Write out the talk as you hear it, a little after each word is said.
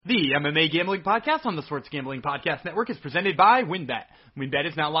The MMA Gambling Podcast on the Sports Gambling Podcast Network is presented by WynnBET. WynnBET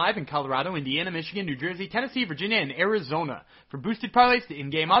is now live in Colorado, Indiana, Michigan, New Jersey, Tennessee, Virginia, and Arizona. For boosted parlays to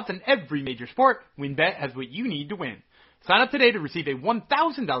in-game odds on every major sport, WynnBET has what you need to win. Sign up today to receive a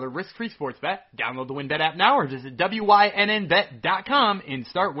 $1,000 risk-free sports bet. Download the WynnBET app now or visit WYNNBet.com and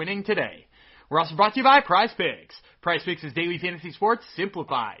start winning today. We're also brought to you by PrizePicks. PrizePicks is daily fantasy sports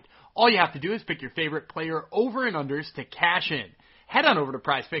simplified. All you have to do is pick your favorite player over and unders to cash in. Head on over to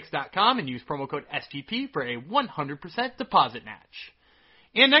prizepicks.com and use promo code SGP for a 100% deposit match.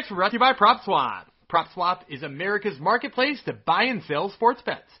 And next, we're brought to you by PropSwap. PropSwap is America's marketplace to buy and sell sports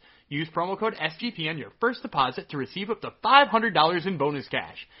bets. Use promo code SGP on your first deposit to receive up to $500 in bonus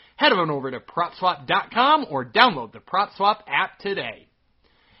cash. Head on over to PropSwap.com or download the PropSwap app today.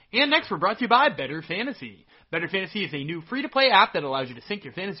 And next, we're brought to you by Better Fantasy. Better Fantasy is a new free-to-play app that allows you to sync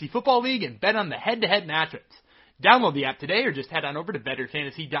your fantasy football league and bet on the head-to-head matchups. Download the app today or just head on over to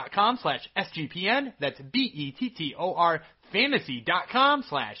betterfantasy.com/SGPN. That's BETTOR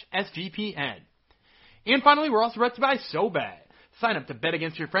fantasy.com/SGPN. And finally, we're also brought to you by SoBet. Sign up to bet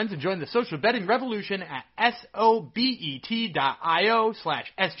against your friends and join the social betting revolution at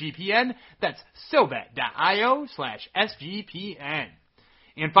SOBET.io/SGPN. That's SoBet.io/SGPN.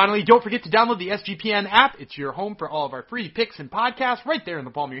 And finally, don't forget to download the SGPN app. It's your home for all of our free picks and podcasts right there in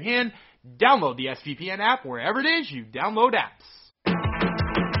the palm of your hand. Download the SGPN app wherever it is you download apps.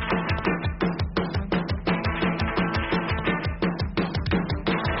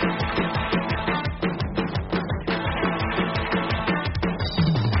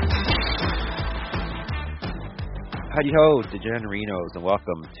 Howdy ho, DeGenerinos, and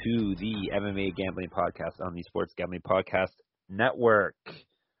welcome to the MMA Gambling Podcast on the Sports Gambling Podcast Network,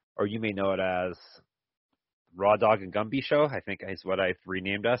 or you may know it as Raw Dog and Gumby Show, I think is what I've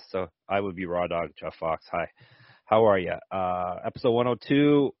renamed us. So I would be Raw Dog, Jeff Fox. Hi, how are you? Episode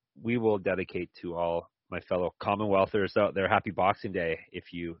 102, we will dedicate to all my fellow Commonwealthers out there. Happy Boxing Day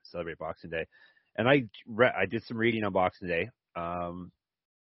if you celebrate Boxing Day. And I did some reading on Boxing Day.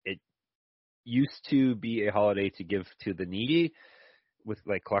 It used to be a holiday to give to the needy with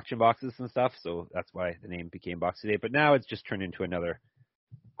like collection boxes and stuff. So that's why the name became Boxing Day. But now it's just turned into another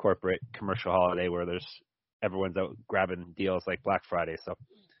corporate commercial holiday where everyone's out grabbing deals like Black Friday. So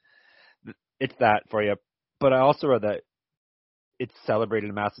it's that for you. But I also read that it's celebrated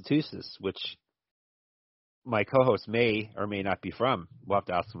in Massachusetts, which my co-host may or may not be from. We'll have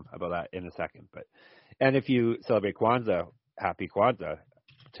to ask him about that in a second. And if you celebrate Kwanzaa, happy Kwanzaa.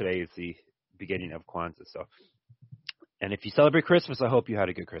 Today is the beginning of Kwanzaa. So, and if you celebrate Christmas, I hope you had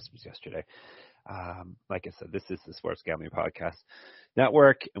a good Christmas yesterday. Like I said, this is the Sports Gambling Podcast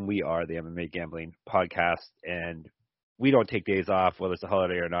Network, and we are the MMA Gambling Podcast, and we don't take days off, whether it's a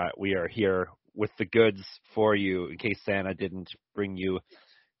holiday or not. We are here with the goods for you in case Santa didn't bring you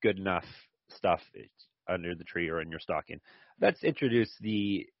good enough stuff under the tree or in your stocking. Let's introduce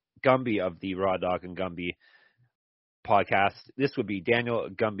the Gumby of the Raw Dog and Gumby podcast. This would be Daniel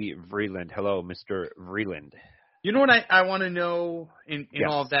Gumby Vreeland. Hello, Mr. Vreeland. You know what I want to know in Yes.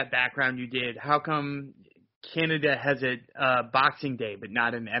 all of that background you did? How come Canada has a Boxing Day but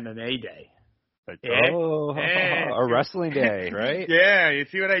not an MMA day? A wrestling day, right? Yeah, you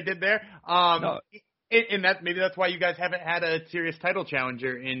see what I did there? No. And maybe that's why you guys haven't had a serious title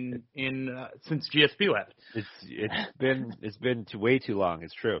challenger in since GSP left. It's been way too long.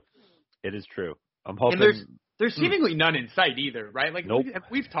 It's true. It is true. I'm hoping. And there's seemingly none in sight either, right? Like Nope.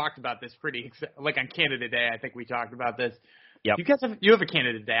 we've talked about this like on Canada Day. I think we talked about this. Yep. You have a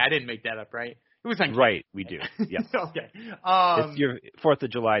Canada Day. I didn't make that up, right? It was on Right, we do. Yes. Okay. It's your 4th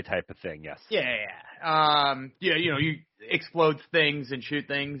of July type of thing, yes. Yeah. You explode things and shoot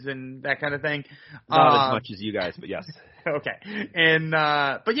things and that kind of thing. Not as much as you guys, but yes. Okay. And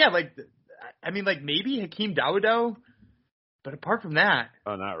but yeah, maybe Hakeem Dawood, but apart from that,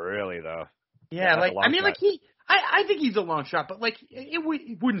 Oh, not really though. yeah, That's a long shot. I think he's a long shot, but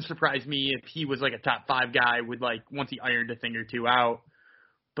it wouldn't surprise me if he was like a top 5 guy with once he ironed a thing or two out.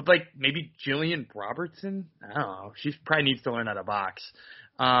 But maybe Jillian Robertson, I don't know. She probably needs to learn how to box.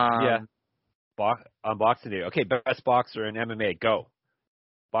 Yeah. On Boxing Day. Okay, best boxer in MMA. Go.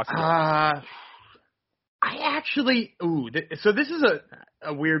 Boxing Day. I actually, so this is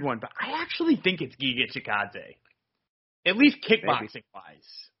a weird one, but I actually think it's Giga Chikadze. At least kickboxing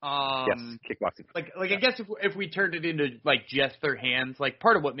wise. Yes, kickboxing. I guess if we turned it into just their hands,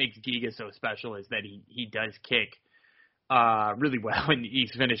 part of what makes Giga so special is that he does kick really well, and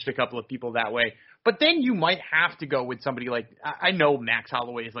he's finished a couple of people that way. But then you might have to go with somebody I know Max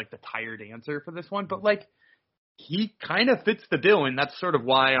Holloway is the tired answer for this one, but he kind of fits the bill, and that's sort of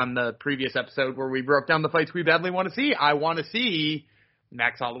why on the previous episode where we broke down the fights we badly want to see, I want to see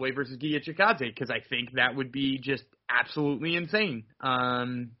Max Holloway versus Gia Chikadze, because I think that would be just absolutely insane.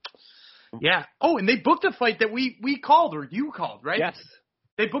 Yeah. Oh, and they booked a fight that we called, or you called, right? Yes.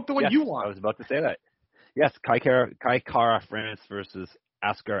 They booked the one you want. I was about to say that. Yes, Kai Kara-France versus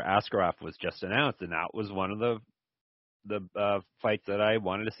Askar Askarov was just announced, and that was one of the fights that I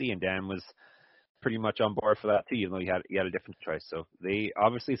wanted to see, and Dan was pretty much on board for that too, even though he had a different choice. So they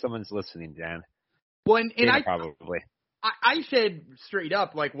obviously someone's listening, Dan. Well, and I probably. I said straight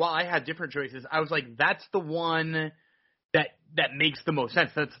up, like, while I had different choices, I was like, that's the one that makes the most sense.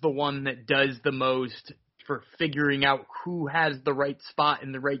 That's the one that does the most for figuring out who has the right spot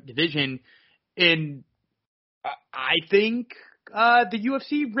in the right division. And I think the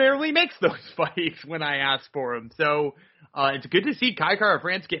UFC rarely makes those fights when I ask for them. So it's good to see Kai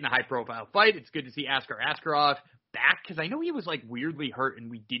Kara-France getting a high-profile fight. It's good to see Askar Askarov back, because I know he was, like, weirdly hurt and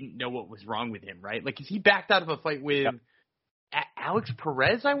we didn't know what was wrong with him, right? Like, 'cause he backed out of a fight with Alex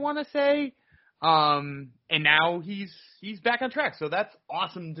Perez, I want to say. And now he's back on track. So that's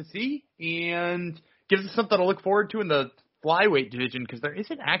awesome to see, and gives us something to look forward to in the flyweight division, because there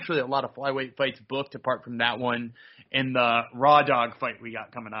isn't actually a lot of flyweight fights booked apart from that one and the Raw Dog fight we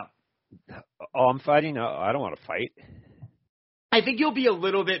got coming up. Oh, I'm fighting? No, I don't want to fight. I think you'll be a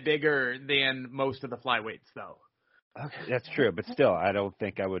little bit bigger than most of the flyweights, though. Okay, that's true, but still, I don't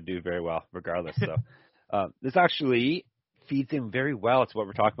think I would do very well regardless. So this actually feeds in very well to what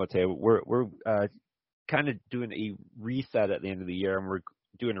we're talking about today. We're kind of doing a reset at the end of the year, and we're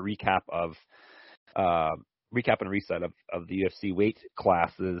doing a recap and reset of the UFC weight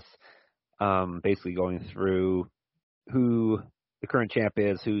classes, basically going through who the current champ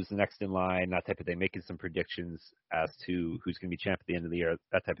is, who's the next in line, that type of thing, making some predictions as to who's going to be champ at the end of the year,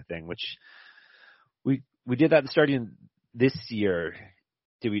 that type of thing, which we did that starting this year.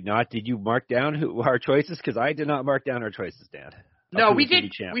 Did we not? Did you mark down our choices? Because I did not mark down our choices, Dan. No, we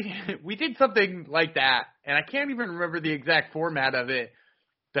did. We did something like that, and I can't even remember the exact format of it,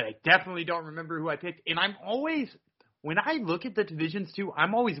 but I definitely don't remember who I picked. And I'm always, when I look at the divisions too,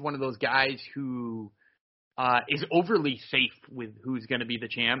 I'm always one of those guys who is overly safe with who's going to be the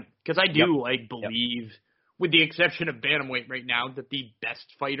champ, because I do believe, with the exception of bantamweight right now, that the best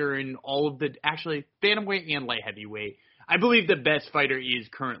fighter in all of actually bantamweight and light heavyweight, I believe the best fighter is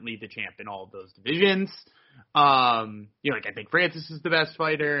currently the champ in all of those divisions. I think Francis is the best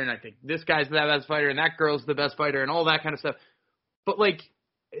fighter, and I think this guy's the best fighter, and that girl's the best fighter, and all that kind of stuff. But,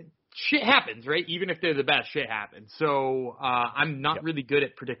 shit happens, right? Even if they're the best, shit happens. So I'm not really good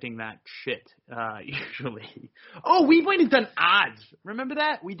at predicting that shit, usually. Oh, we went and done odds. Remember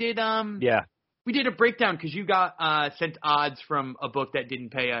that? We did we did a breakdown, because you got sent odds from a book that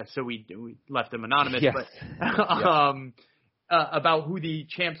didn't pay us, so we left them anonymous. Yes. But about who the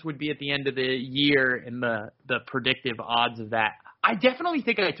champs would be at the end of the year and the predictive odds of that. I definitely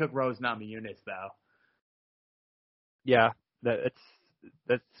think I took Rose Namajunas, though. Yeah, that's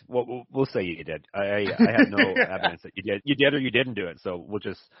what we'll say you did. I have no evidence that you did. You did or you didn't do it. So we'll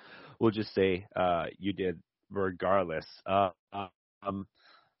just say you did regardless.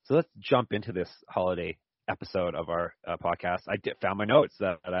 So let's jump into this holiday episode of our podcast. I found my notes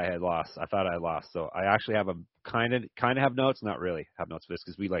that I had lost. I thought I had lost. So I actually have a kind of have notes, not really have notes for this,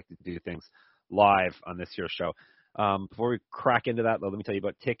 because we like to do things live on this here show. Before we crack into that, though, let me tell you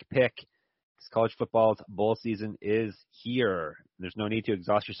about TickPick. College football's bowl season is here. There's no need to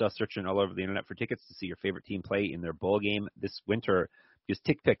exhaust yourself searching all over the internet for tickets to see your favorite team play in their bowl game this winter. Use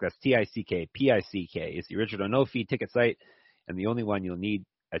TickPick, that's TickPick, is the original no-fee ticket site and the only one you'll need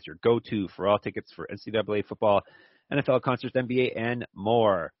as your go-to for all tickets for NCAA football, NFL concerts, NBA, and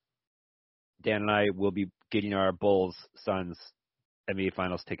more. Dan and I will be getting our Bulls-Suns NBA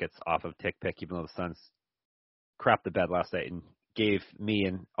Finals tickets off of TickPick, even though the Suns crapped the bed last night and gave me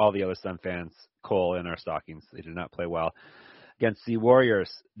and all the other Sun fans coal in our stockings. They did not play well against the Warriors,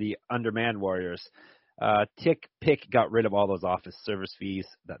 the undermanned Warriors. TickPick got rid of all those office service fees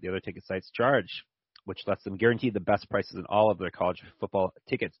that the other ticket sites charge, which lets them guarantee the best prices in all of their college football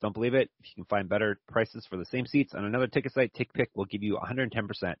tickets. Don't believe it? If you can find better prices for the same seats on another ticket site, TickPick will give you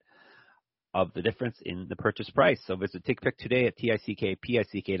 110% of the difference in the purchase price. So visit TickPick today at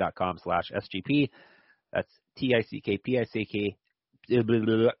tickpick.com/SGP. That's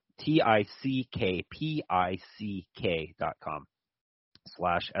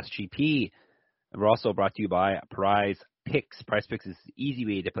tickpick.com/SGP. And we're also brought to you by Prize Picks. Prize Picks is the easy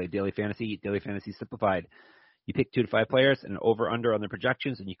way to play daily fantasy simplified. You pick 2 to 5 players and an over-under on their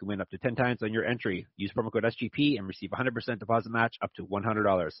projections, and you can win up to 10 times on your entry. Use promo code SGP and receive 100% deposit match up to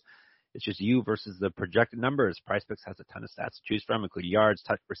 $100. It's just you versus the projected numbers. Prize Picks has a ton of stats to choose from, including yards,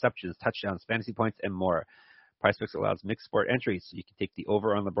 receptions, touchdowns, fantasy points, and more. PrizePicks allows mixed sport entries, so you can take the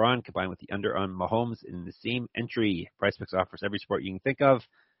over on LeBron combined with the under on Mahomes in the same entry. PrizePicks offers every sport you can think of,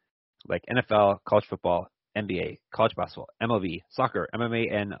 like NFL, college football, NBA, college basketball, MLB, soccer,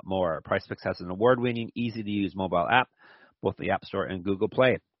 MMA, and more. PrizePicks has an award-winning, easy-to-use mobile app, both the App Store and Google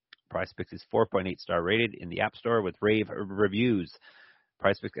Play. PrizePicks is 4.8 star rated in the App Store with rave reviews.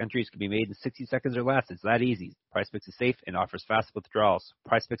 PrizePicks entries can be made in 60 seconds or less. It's that easy. PrizePicks is safe and offers fast withdrawals.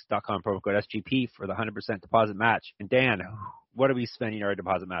 PrizePicks.com, promo code SGP for the 100% deposit match. And Dan, what are we spending our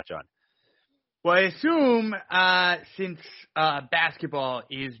deposit match on? Well, I assume since basketball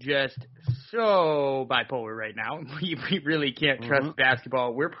is just so bipolar right now, we really can't trust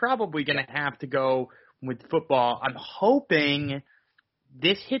basketball, we're probably going to have to go with football. I'm hoping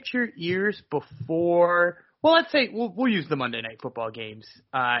this hits your ears before – well, let's say we'll use the Monday Night Football games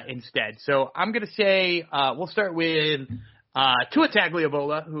instead. So I'm going to say we'll start with Tua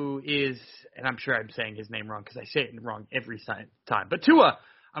Tagovailoa, who is – and I'm sure I'm saying his name wrong because I say it wrong every time. But Tua –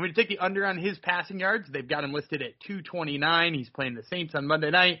 I'm going to take the under on his passing yards. They've got him listed at 229. He's playing the Saints on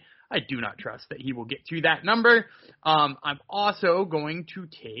Monday night. I do not trust that he will get to that number. I'm also going to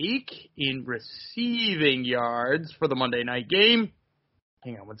take in receiving yards for the Monday night game.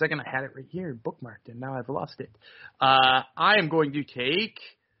 Hang on one second. I had it right here, bookmarked, and now I've lost it. I am going to take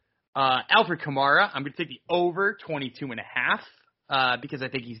Alfred Kamara. I'm going to take the over 22.5. Because I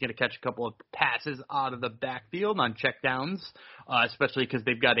think he's going to catch a couple of passes out of the backfield on checkdowns, especially because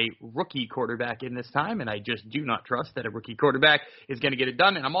they've got a rookie quarterback in this time, and I just do not trust that a rookie quarterback is going to get it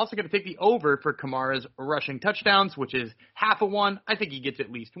done. And I'm also going to take the over for Kamara's rushing touchdowns, which is half a one. I think he gets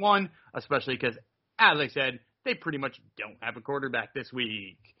at least one, especially because, as I said, they pretty much don't have a quarterback this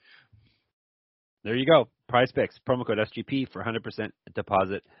week. There you go. PrizePicks, promo code SGP for 100%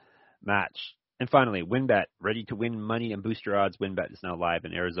 deposit match. And finally, WynnBET, ready to win money and boost your odds. WynnBET is now live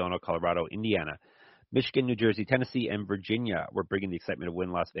in Arizona, Colorado, Indiana, Michigan, New Jersey, Tennessee, and Virginia. We're bringing the excitement of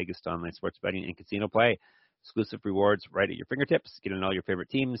Wynn Las Vegas to online sports betting and casino play. Exclusive rewards right at your fingertips. Get in all your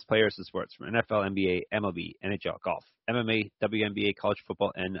favorite teams, players, and sports from NFL, NBA, MLB, NHL, golf, MMA, WNBA, college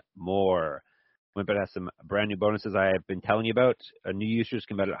football, and more. WynnBET has some brand new bonuses I have been telling you about. New users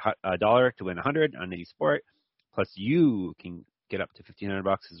can bet $1 to win $100 on any sport. Plus, you can get up to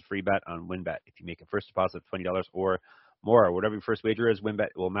 $1,500 as a free bet on WynnBET if you make a first deposit of $20 or more. Whatever your first wager is, WynnBET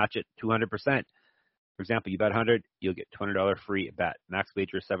will match it 200%. For example, you bet $100, you'll get $200 free bet. Max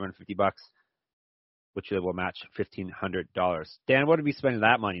wager is $750, which will match $1,500. Dan, what are we spending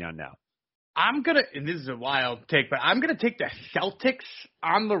that money on now? I'm going to, and this is a wild take, but I'm going to take the Celtics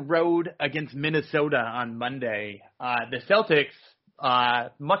on the road against Minnesota on Monday. The Celtics,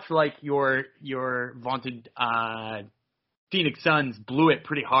 much like your vaunted Phoenix Suns, blew it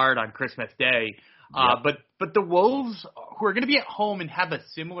pretty hard on Christmas Day. But the Wolves, who are going to be at home and have a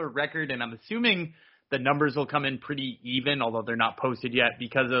similar record, and I'm assuming the numbers will come in pretty even, although they're not posted yet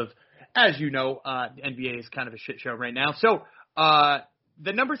because of, as you know, the NBA is kind of a shit show right now. So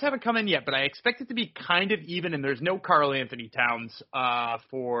the numbers haven't come in yet, but I expect it to be kind of even, and there's no Karl Anthony Towns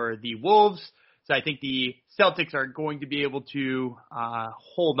for the Wolves. So I think the Celtics are going to be able to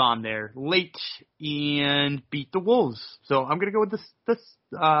hold on there late and beat the Wolves. So I'm going to go with this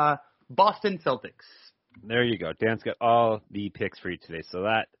Boston Celtics. There you go. Dan's got all the picks for you today. So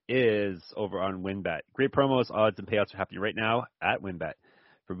that is over on WynnBET. Great promos, odds, and payouts are happening right now at WynnBET.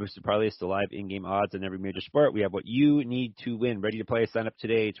 For boosted parlays to live in-game odds in every major sport, we have what you need to win. Ready to play? Sign up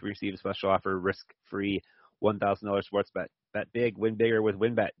today to receive a special offer, risk-free $1,000 sports bet. Bet big, win bigger with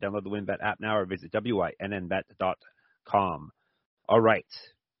WynnBET. Download the WynnBET app now or visit wynnbet.com. All right.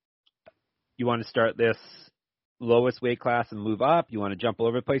 You want to start this lowest weight class and move up? You want to jump all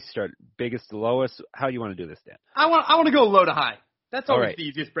over the place? Start biggest to lowest? How do you want to do this, Dan? I want to go low to high. That's always the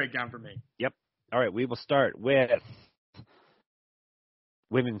easiest breakdown for me. Yep. All right. We will start with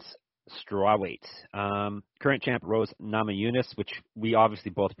women's strawweight. Current champ Rose Namajunas, which we obviously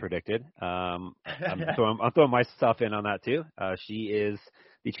both predicted. I'm throwing myself in on that too. She is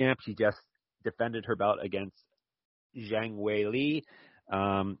the champ. She just defended her belt against Zhang Weili,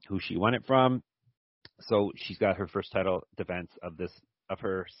 who she won it from. So she's got her first title defense of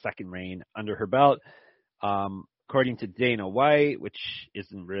her second reign under her belt. According to Dana White, which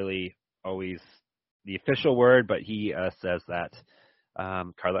isn't really always the official word, but he says that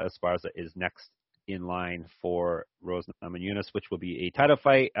Carla Esparza is next in line for Rose Namajunas, which will be a title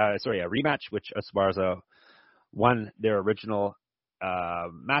fight, a rematch, which Esparza won their original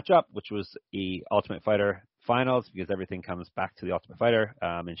matchup, which was a Ultimate Fighter finals, because everything comes back to the Ultimate Fighter,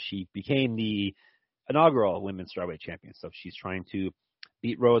 and she became the inaugural women's strawweight champion. So she's trying to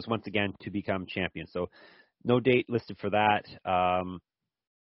beat Rose once again to become champion. So no date listed for that.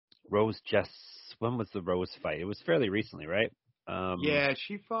 Rose just when was the Rose fight? It was fairly recently, right? Yeah,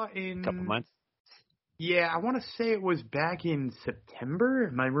 she fought in A couple months. Yeah, I want to say it was back in September.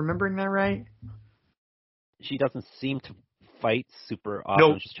 Am I remembering that right? She doesn't seem to fight super often.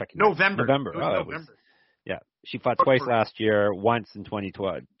 No, I'm just checking. November. November. It was November. Yeah. She fought twice last year, once in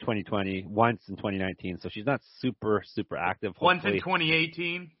 2020, once in 2019. So she's not super active. Once in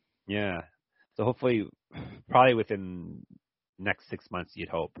 2018. Yeah. So hopefully, probably within next 6 months, you'd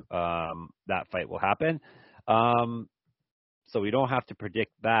hope that fight will happen. So we don't have to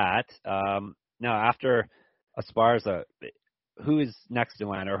predict that. Now, after Esparza, who is next in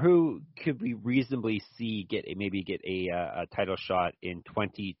line, or who could we reasonably see get a title shot in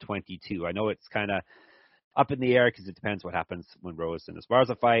 2022? I know it's kind of up in the air because it depends what happens when Rose and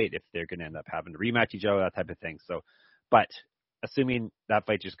Esparza fight, if they're going to end up having to rematch each other, that type of thing. So, but assuming that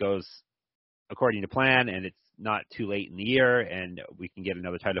fight just goes according to plan and it's not too late in the year and we can get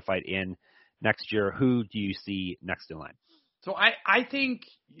another title fight in next year, who do you see next in line? So I think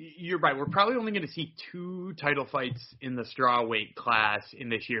you're right. We're probably only going to see 2 title fights in the strawweight class in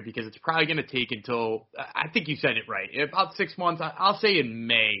this year because it's probably going to take until, I think you said it right, about 6 months. I'll say in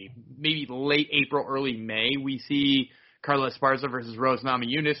May, maybe late April, early May, we see Carla Esparza versus Rose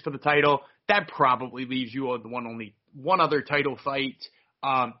Namajunas for the title. That probably leaves you with only one other title fight.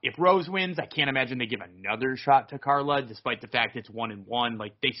 If Rose wins, I can't imagine they give another shot to Carla, despite the fact it's 1-1.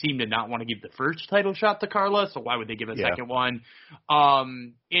 Like, they seem to not want to give the first title shot to Carla, so why would they give a second one?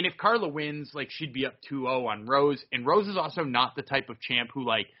 And if Carla wins, like, she'd be up 2-0 on Rose. And Rose is also not the type of champ who,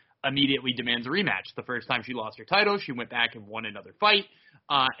 like, immediately demands a rematch. The first time she lost her title, she went back and won another fight,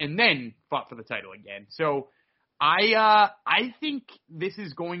 and then fought for the title again. So I think this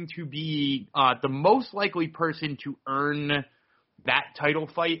is going to be the most likely person to earn that title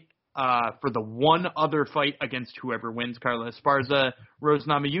fight for the one other fight against whoever wins, Carla Esparza, Rose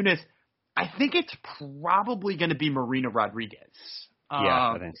Namajunas. I think it's probably going to be Marina Rodriguez.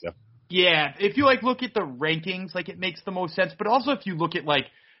 I think so. Yeah, if you look at the rankings, it makes the most sense. But also if you look at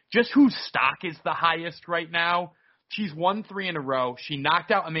just whose stock is the highest right now, she's won 3 in a row. She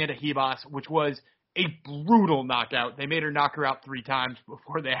knocked out Amanda Ribas, which was a brutal knockout. They made her knock her out 3 times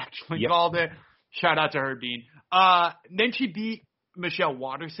before they actually called it. Shout out to her, Bean. Then she beat Michelle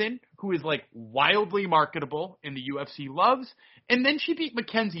Waterson, who is wildly marketable and the UFC loves. And then she beat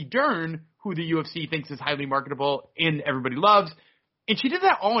Mackenzie Dern, who the UFC thinks is highly marketable and everybody loves. And she did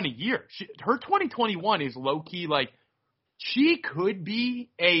that all in a year. Her 2021 is low-key, she could be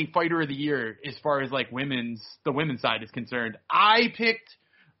a fighter of the year as far as the women's side is concerned. I picked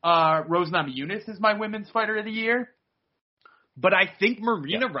Rose Namajunas as my women's fighter of the year. But I think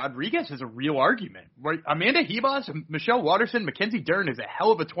Marina Rodriguez is a real argument. Right? Amanda Ribas, Michelle Waterson, Mackenzie Dern is a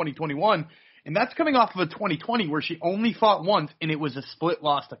hell of a 2021, and that's coming off of a 2020 where she only fought once, and it was a split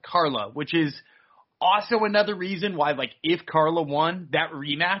loss to Carla, which is also another reason why, if Carla won, that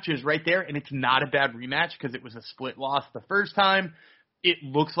rematch is right there, and it's not a bad rematch because it was a split loss the first time. It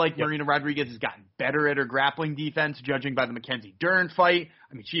looks like Marina Rodriguez has gotten better at her grappling defense, judging by the Mackenzie Dern fight.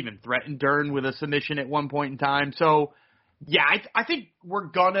 I mean, she even threatened Dern with a submission at one point in time, so yeah, I think we're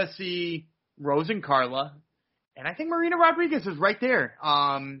going to see Rose and Carla, and I think Marina Rodriguez is right there.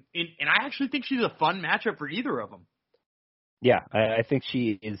 And I actually think she's a fun matchup for either of them. Yeah, I think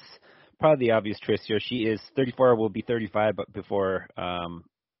she is probably the obvious choice here. She is 34, will be 35, but before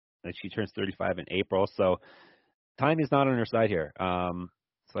she turns 35 in April, so time is not on her side here.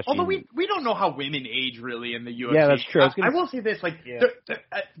 Although we don't know how women age really in the UFC. Yeah, that's true. I will say this,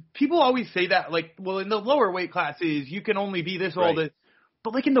 people always say that, in the lower weight classes, you can only be this old.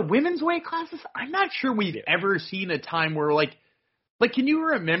 But, in the women's weight classes, I'm not sure we've ever seen a time where, can you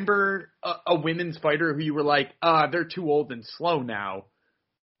remember a women's fighter who you were they're too old and slow now?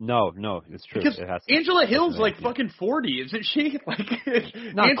 No, it's true. Because Angela Hill's fucking 40, isn't she?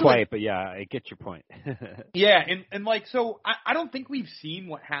 Not quite, but yeah, I get your point. Yeah, and so I don't think we've seen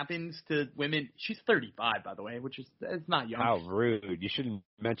what happens to women. She's 35, by the way, which is it's not young. How rude! You shouldn't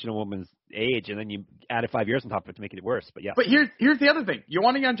mention a woman's age, and then you added 5 years on top of it to make it worse. But yeah. But here's the other thing: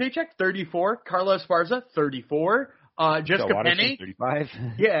 Joanna Jędrzejczyk, 34; Carla Esparza, 34; Jessica Penne, 35.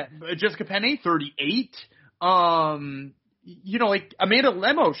 Yeah, Jessica Penne, 38. Amanda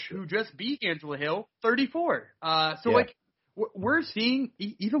Lemos, who just beat Angela Hill, 34. We're seeing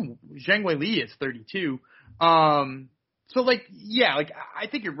even Zhang Weili is 32. I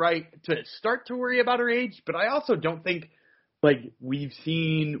think you're right to start to worry about her age, but I also don't think we've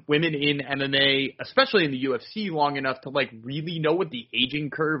seen women in MMA, especially in the UFC, long enough to really know what the aging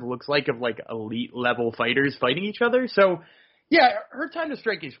curve looks like of elite level fighters fighting each other. So yeah, her time to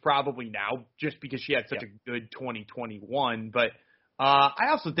strike is probably now, just because she had such a good 2021. But I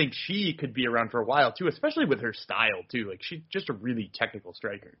also think she could be around for a while too, especially with her style too. Like she's just a really technical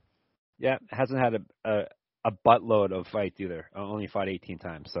striker. Yeah, hasn't had a buttload of fights either. Only fought 18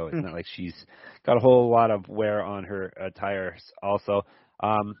 times, so it's not like she's got a whole lot of wear on her tires. Also,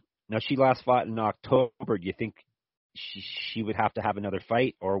 now she last fought in October. Do you think she would have to have another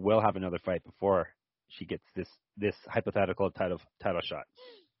fight, or will have another fight before she gets this hypothetical title shot?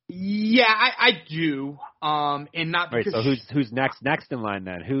 Yeah, I do. And not because right. So who's next in line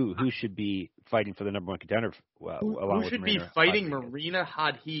then? Who should be fighting for the number one contender? Who should be fighting Marina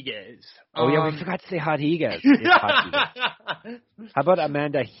Rodriguez? Oh yeah, we forgot to say Rodriguez. How about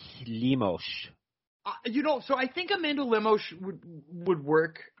Amanda Lemos? So I think Amanda Lemos would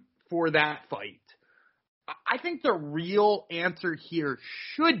work for that fight. I think the real answer here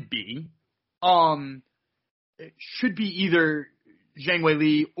should be either Zhang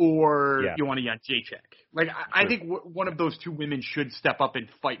Weili or Joanna Jędrzejczyk. Like, I think one of those two women should step up and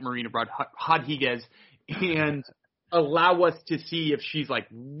fight Marina Rodriguez and allow us to see if she's, like,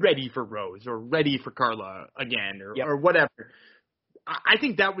 ready for Rose or ready for Carla again or whatever. I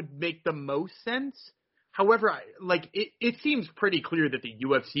think that would make the most sense. However, it seems pretty clear that the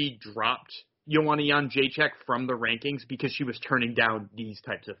UFC dropped Joanna Jędrzejczyk from the rankings because she was turning down these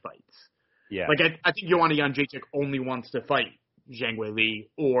types of fights. Yeah. Like, I think Joanna Jędrzejczyk only wants to fight Zhang Weili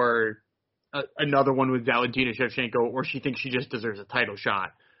or another one with Valentina Shevchenko, or she thinks she just deserves a title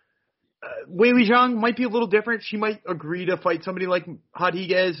shot. Weili Zhang might be a little different. She might agree to fight somebody like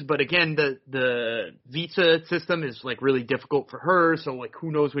Rodriguez, but again, the visa system is like really difficult for her, so like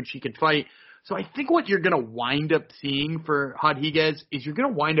who knows when she can fight. So I think what you're going to wind up seeing for Rodriguez is you're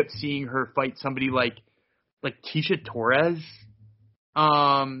going to wind up seeing her fight somebody like Tecia Torres,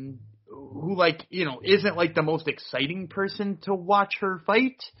 who isn't like the most exciting person to watch her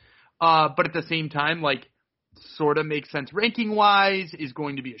fight, but at the same time, like, sort of makes sense ranking wise, is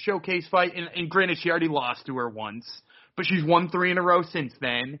going to be a showcase fight. And granted, she already lost to her once, but she's won 3 in a row since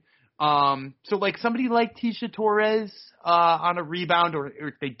then. So like somebody like Tecia Torres, on a rebound, or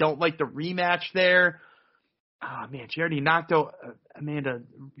if they don't like the rematch there, man, she already knocked out Amanda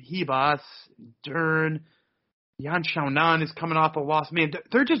Ribas, Dern. Yan Xiaonan is coming off a loss. Man,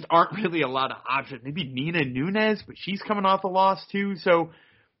 there just aren't really a lot of options. Maybe Nina Nunes, but she's coming off a loss too. So,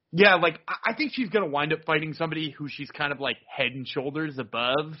 yeah, like, I think she's going to wind up fighting somebody who she's kind of like head and shoulders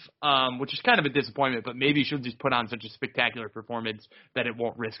above, which is kind of a disappointment, but maybe she'll just put on such a spectacular performance that it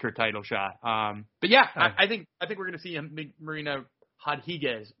won't risk her title shot. But yeah, I think we're going to see Marina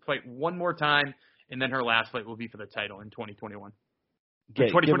Rodriguez fight one more time, and then her last fight will be for the title in 2021.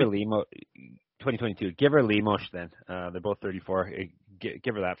 2022. Give her Lemos then. They're both 34.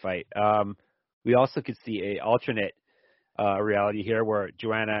 Give her that fight. We also could see a alternate reality here where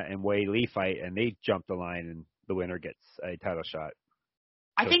Joanna and Weili fight, and they jump the line, and the winner gets a title shot.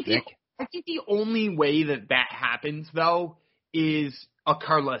 I think the only way that happens though is a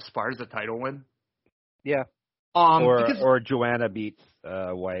Carla Esparza title win. Yeah. Or Joanna beats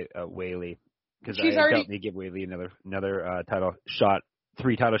Weili, because I definitely give Weili another title shot.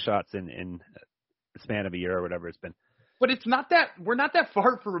 3 title shots in the span of a year or whatever it's been. But it's not that we're not that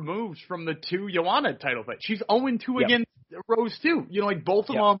far removed from the 2 Joanna title fights. She's 0-2 against Rose too. Like both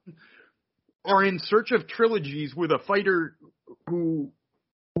of them are in search of trilogies with a fighter who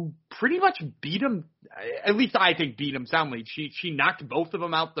pretty much beat him. At least I think beat him soundly. She knocked both of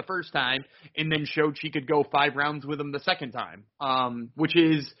them out the first time and then showed she could go 5 rounds with him the second time, which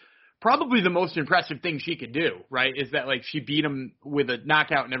is probably the most impressive thing she could do, right, is that, like, she beat him with a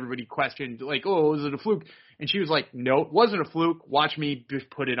knockout and everybody questioned, like, oh, was it a fluke? And she was like, no, it wasn't a fluke. Watch me just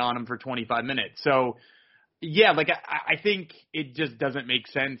put it on him for 25 minutes. So, yeah, like, I think it just doesn't make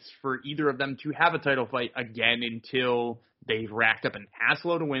sense for either of them to have a title fight again until they've racked up an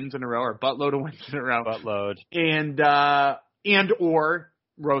assload of wins in a row or buttload of wins in a row. Buttload. And or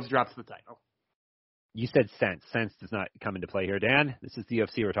Rose drops the title. You said sense. Sense does not come into play here, Dan. This is the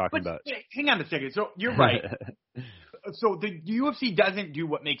UFC we're talking about. Hang on a second. So you're right. So the UFC doesn't do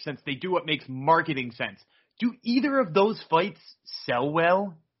what makes sense. They do what makes marketing sense. Do either of those fights sell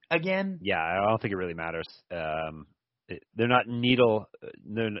well again? Yeah, I don't think it really matters. They're not needle.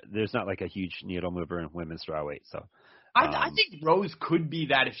 There's not like a huge needle mover in women's strawweight. So I think Rose could be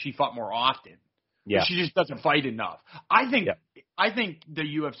that if she fought more often. Yeah, she just doesn't fight enough. I think the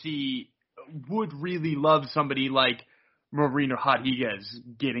UFC would really love somebody like Marina Rodriguez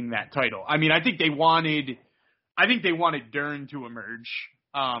getting that title. I mean, I think they wanted Dern to emerge,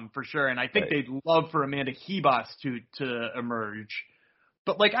 for sure, and I think they'd love for Amanda Ribas to emerge.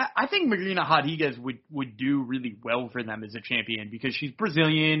 But like, I think Marina Rodriguez would do really well for them as a champion because she's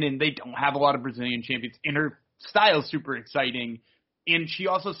Brazilian and they don't have a lot of Brazilian champions, and her style is super exciting and she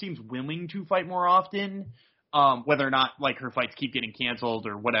also seems willing to fight more often. Whether or not like her fights keep getting canceled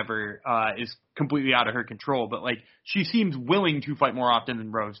or whatever is completely out of her control. But like she seems willing to fight more often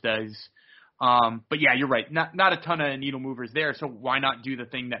than Rose does. But yeah, you're right. Not a ton of needle movers there. So why not do the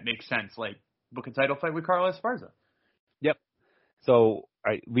thing that makes sense, like book a title fight with Carla Esparza? Yep. So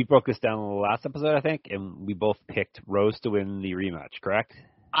we broke this down in the last episode, I think, and we both picked Rose to win the rematch, correct?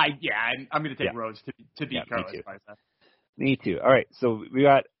 I'm going to take Rose to beat Carla Esparza. Me too. All right, so we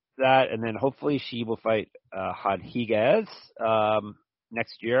got that, and then hopefully she will fight Rodriguez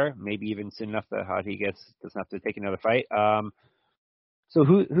next year, maybe even soon enough that Rodriguez doesn't have to take another fight. So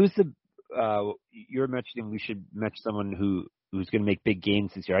who's the you're mentioning we should mention someone who's going to make big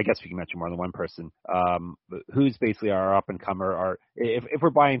gains this year. I guess we can mention more than one person. But who's basically our up and comer? Or if we're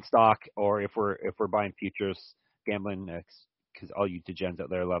buying stock or if we're buying futures, gambling, because all you degens out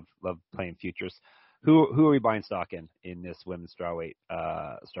there love playing futures. Who are we buying stock in this women's strawweight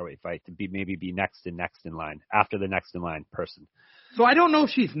fight to be next in line after the next in line person? So I don't know if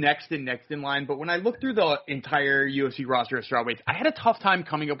she's next in line, but when I looked through the entire UFC roster of strawweights, I had a tough time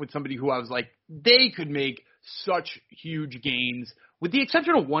coming up with somebody who I was like, they could make such huge gains. With the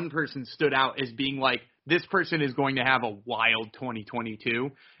exception of one person stood out as being like, this person is going to have a wild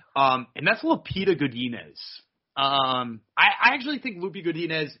 2022, and that's Lupita Godinez. I actually think Lupita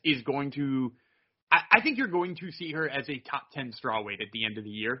Godinez is going to. I think you're going to see her as a top 10 strawweight at the end of the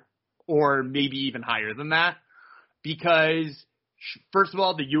year, or maybe even higher than that, because first of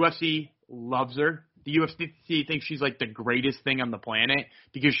all, the UFC loves her. The UFC thinks she's like the greatest thing on the planet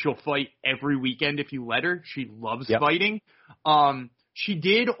because she'll fight every weekend if you let her. She loves fighting. She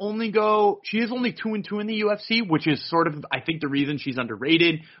is only 2-2 in the UFC, which is sort of, I think, the reason she's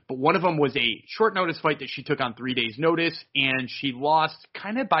underrated. But one of them was a short notice fight that she took on 3 days notice, and she lost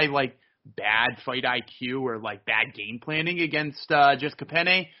kind of by like bad fight IQ or like bad game planning against Jessica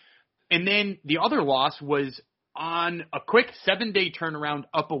Penne. And then the other loss was on a quick 7-day turnaround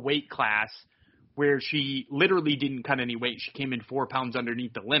up a weight class where she literally didn't cut any weight. She came in 4 pounds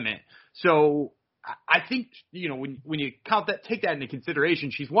underneath the limit. So I think, when you take that into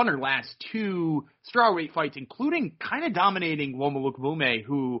consideration, she's won her last 2 strawweight fights, including kind of dominating Loma Lookboonmee,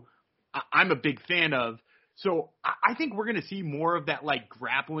 who I'm a big fan of. So I think we're going to see more of that like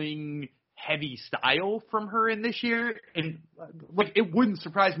grappling heavy style from her in this year. And like, it wouldn't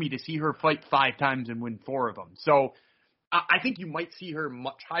surprise me to see her fight 5 times and win 4 of them. So I think you might see her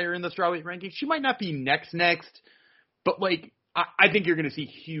much higher in the strawweight rankings. She might not be next, but like, I think you're going to see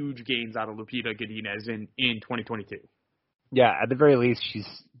huge gains out of Lupita Godinez in 2022. Yeah, at the very least, she's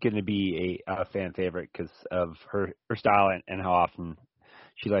going to be a fan favorite because of her style and how often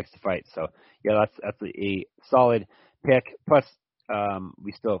she likes to fight. So yeah, that's a solid pick. Plus,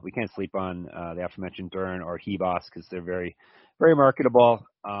 we can't sleep on the aforementioned Dern or Hebos because they're very, very marketable.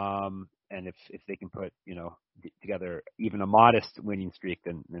 And if they can put together even a modest winning streak,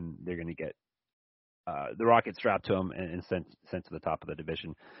 then they're going to get the rocket strapped to them and sent to the top of the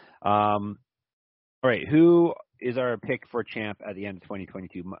division. All right, who is our pick for champ at the end of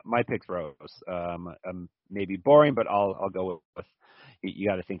 2022? My pick's Rose. Maybe boring, but I'll go with. You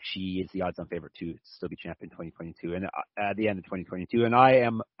got to think she is the odds-on favorite to still be champ in 2022 and at the end of 2022. And I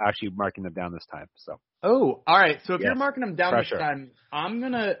am actually marking them down this time. So. Oh, all right. So if you're marking them down this time, I'm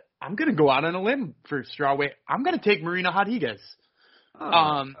gonna go out on a limb for strawweight. I'm gonna take Marina Rodriguez.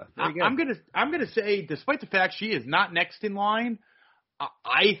 I'm gonna say, despite the fact she is not next in line,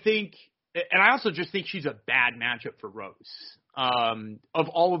 I think, and I also just think she's a bad matchup for Rose. Of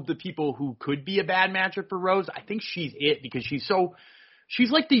all of the people who could be a bad matchup for Rose, I think she's it because she's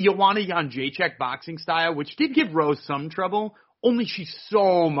like the Joanna Jędrzejczyk boxing style, which did give Rose some trouble, only she's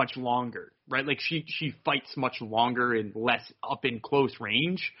so much longer, right? Like she fights much longer and less up in close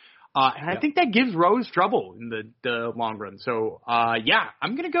range. And I think that gives Rose trouble in the long run. So, I'm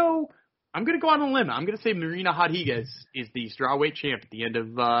going to go on a limb. I'm going to say Marina Rodriguez is the strawweight champ at the end of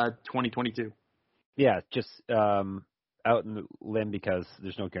 2022. Yeah, just out in the limb because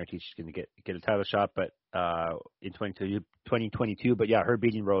there's no guarantee she's going to get a title shot, but in 2022. But yeah, her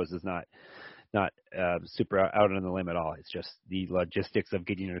beating Rose is not super out on the limb at all. It's just the logistics of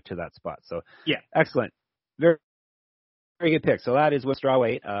getting her to that spot. So yeah, excellent. Very, very good pick. So that is with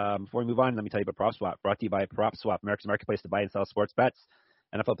strawweight. Before we move on, let me tell you about PropSwap. Brought to you by PropSwap, America's marketplace to buy and sell sports bets.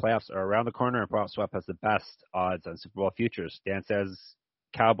 NFL playoffs are around the corner, and PropSwap has the best odds on Super Bowl futures. Dan says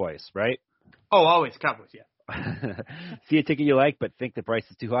Cowboys, right? Oh, always Cowboys, yeah. See a ticket you like but think the price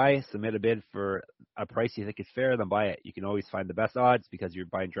is too high? Submit a bid for a price you think is fair, then buy it. You can always find the best odds because you're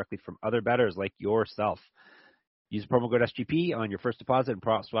buying directly from other bettors like yourself. Use promo code SGP on your first deposit, and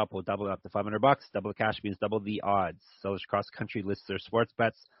PropSwap will double it up to $500. Double the cash means double the odds. Sellers across the country list their sports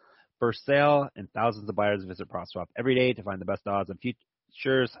bets for sale, and thousands of buyers visit PropSwap every day to find the best odds on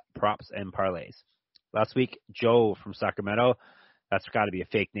futures, props, and parlays. Last week, Joe from Sacramento, that's got to be a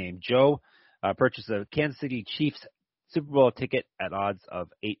fake name, Joe, purchased a Kansas City Chiefs Super Bowl ticket at odds of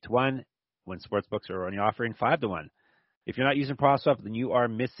 8-1 when sportsbooks are only offering 5-1. If you're not using PropSwap, then you are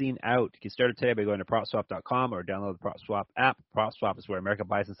missing out. Get started today by going to PropSwap.com or download the PropSwap app. PropSwap is where America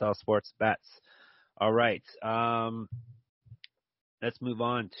buys and sells sports bets. All right. Let's move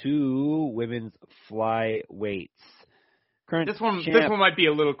on to women's flyweights. This one might be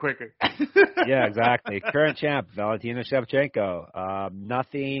a little quicker. Yeah, exactly. Current champ, Valentina Shevchenko.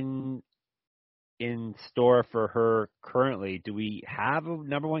 Nothing in store for her currently. Do we have a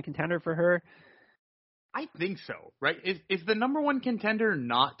number one contender for her? I think so, right? Is the number one contender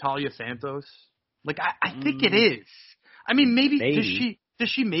not Talia Santos? Like, I think it is. I mean, maybe. Does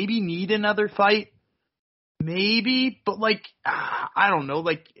she maybe need another fight? Maybe, but like, I don't know.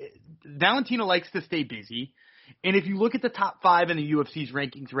 Like, Valentina likes to stay busy. And if you look at the top 5 in the UFC's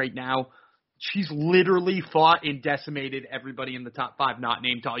rankings right now, she's literally fought and decimated everybody in the top 5 not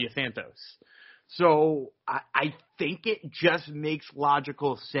named Talia Santos. So I think it just makes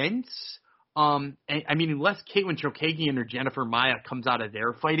logical sense. I mean, unless Caitlin Chokagian or Jennifer Maia comes out of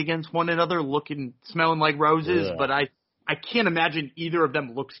their fight against one another smelling like roses, but I can't imagine either of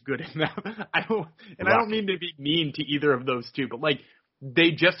them looks good in them. I don't mean to be mean to either of those two, but like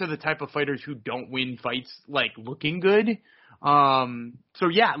they just are the type of fighters who don't win fights like looking good. So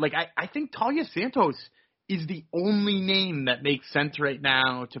yeah, like I think Talia Santos is the only name that makes sense right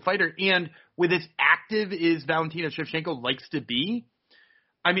now to fight her. And with as active as Valentina Shevchenko likes to be,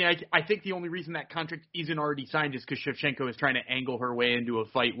 I mean, I think the only reason that contract isn't already signed is because Shevchenko is trying to angle her way into a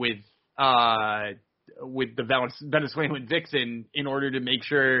fight with the Venezuelan Vixen in order to make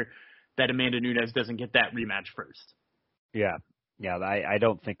sure that Amanda Nunes doesn't get that rematch first. Yeah, I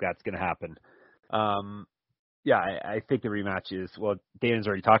don't think that's going to happen. I think the rematch is, well, Dana's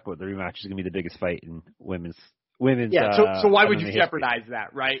already talked about the rematch is going to be the biggest fight in women's. Yeah, so why would you jeopardize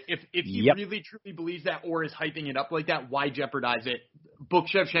that, right? If he really truly believes that or is hyping it up like that, why jeopardize it? Book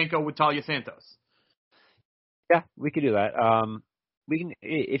Shevchenko with Talia Santos. Yeah, we could do that. We can,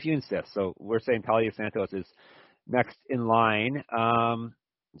 if you insist. So we're saying Talia Santos is next in line.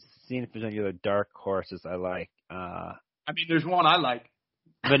 Seeing if there's any other dark horses I like. I mean, there's one I like.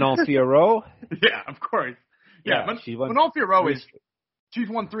 Manon Fiorot? Yeah, of course. Yeah, Manon Fiorot she's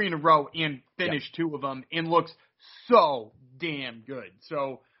won 3 in a row and finished 2 of them and looks so damn good.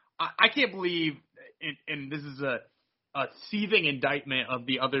 So I can't believe, and this is a seething indictment of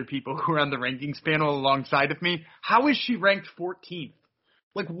the other people who are on the rankings panel alongside of me. How is she ranked 14th?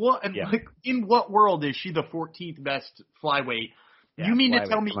 Like what? Yeah. Like in what world is she the 14th best flyweight? Yeah, you mean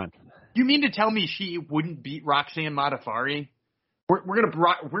to tell me she wouldn't beat Roxanne Modafferi? We're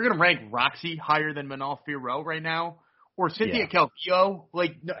gonna rank Roxy higher than Manon Fiorot right now, or Cynthia Calvillo.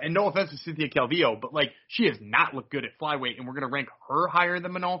 Like, and no offense to Cynthia Calvillo, but like she has not looked good at flyweight, and we're gonna rank her higher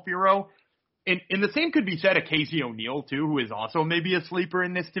than Manon Fiorot. And the same could be said of Casey O'Neill too, who is also maybe a sleeper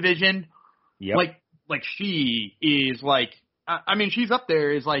in this division. Yep. Like she is like, I mean, she's up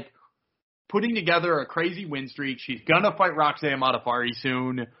there is like putting together a crazy win streak. She's gonna fight Roxanne Modafferi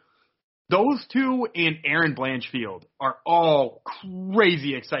soon. Those two and Erin Blanchfield are all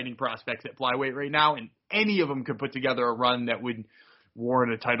crazy exciting prospects at flyweight right now, and any of them could put together a run that would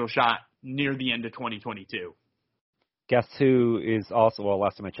warrant a title shot near the end of 2022. Guess who is also, well,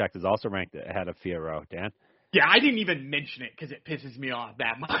 last time I checked, is also ranked ahead of Fiorot, Dan? Yeah, I didn't even mention it because it pisses me off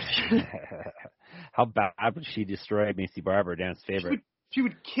that much. How bad would she destroy Macy Barber, Dan's favorite? She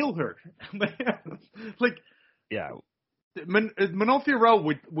would kill her. Like, yeah. Manon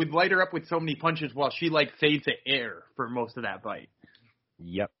Fiorot would light her up with so many punches while she like fades to air for most of that fight.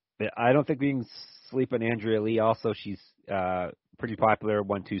 Yep. I don't think we can sleep on Andrea Lee. Also, she's pretty popular,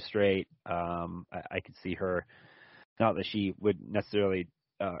 1-2 straight. I could see her. Not that she would necessarily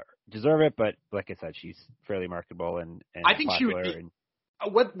deserve it, but like I said, she's fairly marketable and I think popular. She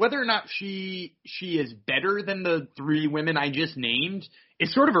would be, whether or not she is better than the 3 women I just named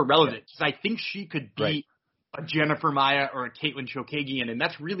is sort of irrelevant. Yeah. I think she could beat a Jennifer Maia or a Caitlin Chokagian, and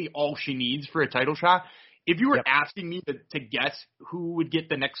that's really all she needs for a title shot. If you were asking me to guess who would get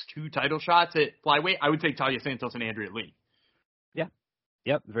the next 2 title shots at flyweight, I would say Talia Santos and Andrea Lee. Yeah.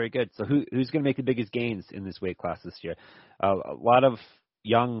 Yep, very good. So who's going to make the biggest gains in this weight class this year? A lot of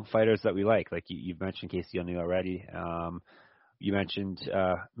young fighters that we like you've mentioned Casey O'Neill already. You mentioned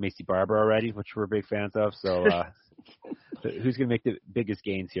Macy Barber already, which we're big fans of. So who's going to make the biggest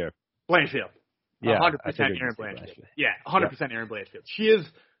gains here? Blanchfield. Yeah, 100% I figured Erin you'd say Blanchfield. Blanchfield. Yeah, 100% Erin Blanchfield. She is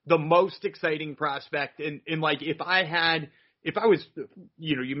the most exciting prospect. And like, if I was,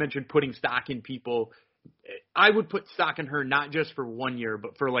 you mentioned putting stock in people, I would put stock in her not just for 1 year,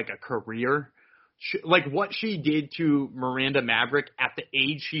 but for like a career. Like what she did to Miranda Maverick at the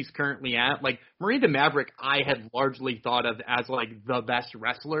age she's currently at. Like Miranda Maverick, I had largely thought of as like the best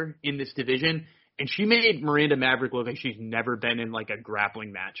wrestler in this division. And she made Miranda Maverick look like she's never been in like a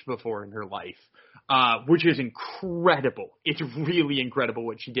grappling match before in her life, which is incredible. It's really incredible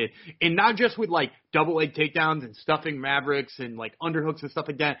what she did. And not just with like double leg takedowns and stuffing Mavericks and like underhooks and stuff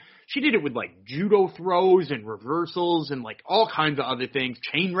like that. She did it with like judo throws and reversals and like all kinds of other things,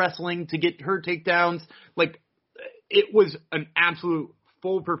 chain wrestling to get her takedowns. Like it was an absolute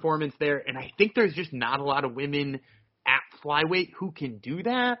full performance there. And I think there's just not a lot of women at flyweight who can do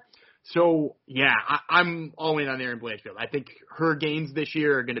that. So, yeah, I'm all in on Erin Blanchfield. I think her gains this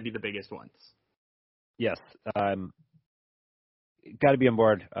year are going to be the biggest ones. Yes. Got to be on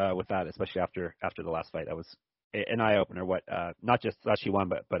board with that, especially after the last fight. That was an eye-opener, not just that she won,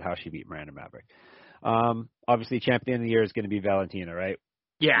 but how she beat Miranda Maverick. Obviously, champion of the year is going to be Valentina, right?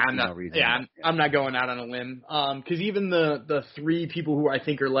 Yeah, I'm not going out on a limb. Because even the three people who I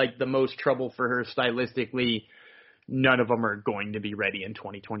think are like the most trouble for her stylistically, none of them are going to be ready in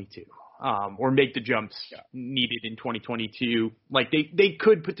 2022 or make the jumps needed in 2022. Like they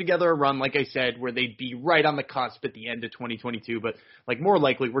could put together a run, like I said, where they'd be right on the cusp at the end of 2022. But like more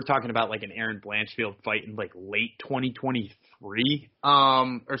likely, we're talking about like an Erin Blanchfield fight in like late 2023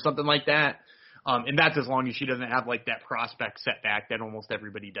 or something like that. And that's as long as she doesn't have like that prospect setback that almost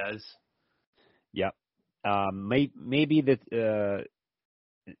everybody does. Yep. Maybe that.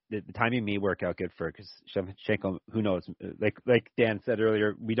 The timing may work out good for her because Shevchenko, who knows? Like Dan said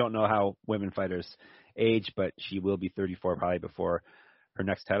earlier, we don't know how women fighters age, but she will be 34 probably before her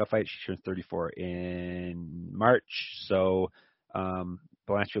next title fight. She turns 34 in March, so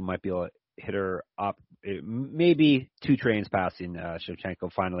Blanchfield might be able to hit her up. Maybe two trains passing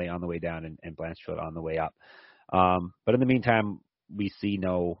Shevchenko finally on the way down and Blanchfield on the way up. But in the meantime, we see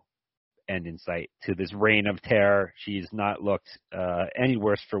no end in sight to this reign of terror. She's not looked any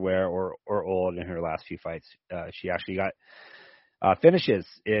worse for wear or old in her last few fights. She actually got finishes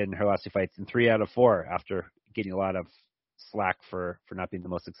in her last two fights in 3 out of 4 after getting a lot of slack for not being the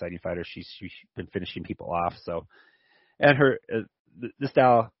most exciting fighter. She's been finishing people off. So, and her the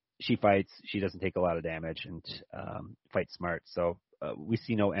style she fights, she doesn't take a lot of damage and fights smart. So we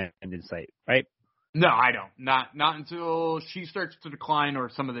see no end in sight, right? No, I don't. Not until she starts to decline or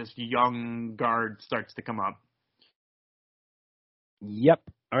some of this young guard starts to come up. Yep.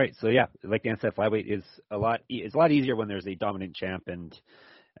 All right. So yeah, like Dan said, flyweight is a lot easier when there's a dominant champ and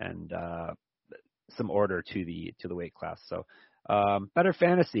some order to the weight class. So Better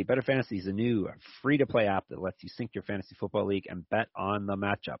Fantasy. Better Fantasy is a new free-to-play app that lets you sync your fantasy football league and bet on the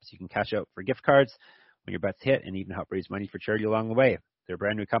matchups. You can cash out for gift cards when your bets hit and even help raise money for charity along the way. They're a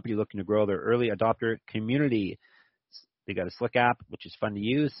brand new company looking to grow their early adopter community. They got a slick app, which is fun to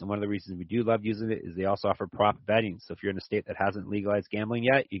use. And one of the reasons we do love using it is they also offer prop betting. So if you're in a state that hasn't legalized gambling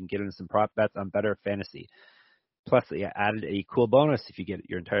yet, you can get into some prop bets on Better Fantasy. Plus, they added a cool bonus. If you get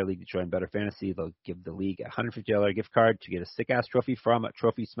your entire league to join Better Fantasy, they'll give the league a $150 gift card to get a sick-ass trophy from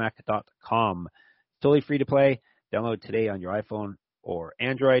TrophySmack.com. Totally free to play. Download today on your iPhone or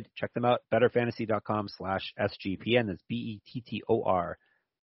Android. Check them out, betterfantasy.com/SGPN. That's BETTOR,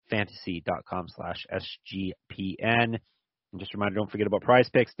 fantasy.com/SGPN. And just a reminder, don't forget about Prize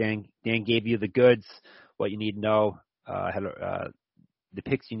Picks. Dan gave you the goods, what you need to know, the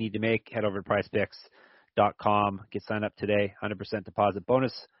picks you need to make. Head over to PrizePicks.com. Get signed up today. 100% deposit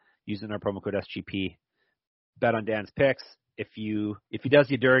bonus using our promo code SGP. Bet on Dan's picks. If he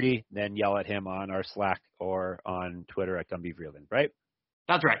does you dirty, then yell at him on our Slack or on Twitter at Gumby Vreeland, right?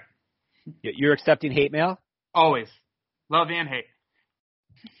 That's right. You're accepting hate mail? Always. Love and hate.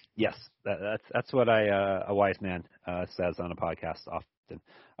 Yes, that's what a wise man says on a podcast often.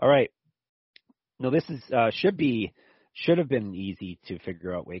 All right. No, this is should have been easy to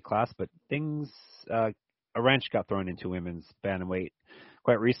figure out weight class, but a wrench got thrown into women's bantamweight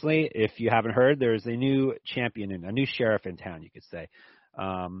quite recently. If you haven't heard, there's a new champion and a new sheriff in town, you could say.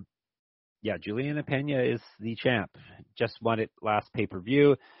 Juliana Pena is the champ. Just won it last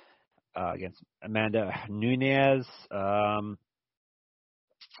pay-per-view against Amanda Nunes.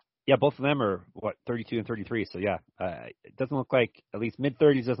 Both of them are 32 and 33. So it doesn't look like, at least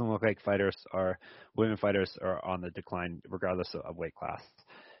mid-30s doesn't look like women fighters are on the decline regardless of weight class.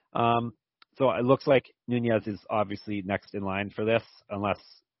 So it looks like Nunes is obviously next in line for this, unless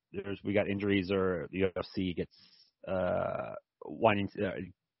we got injuries or the UFC gets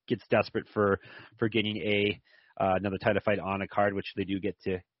gets desperate for getting another title fight on a card, which they do get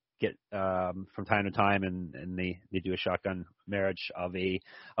from time to time, and they do a shotgun marriage of a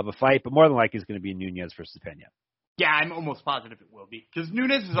fight, but more than likely it's going to be Nunes versus Pena. Yeah, I'm almost positive it will be, because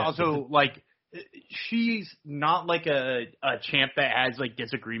Nunes is also like, she's not like a champ that has like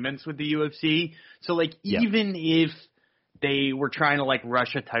disagreements with the UFC. So like even if they were trying to like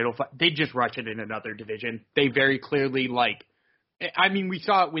rush a title fight, they just rush it in another division. They very clearly like, I mean, we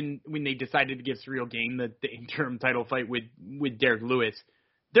saw it when they decided to give Ciryl Gane the interim title fight with Derek Lewis.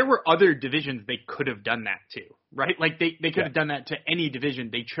 There were other divisions they could have done that to, right? Like they could have done that to any division.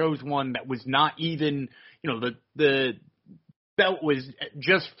 They chose one that was not even, the belt was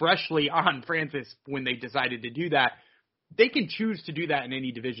just freshly on Francis when they decided to do that. They can choose to do that in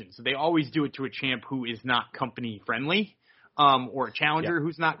any division. So they always do it to a champ who is not company friendly, or a challenger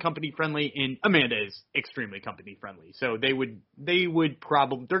who's not company friendly. And Amanda is extremely company friendly. So they're going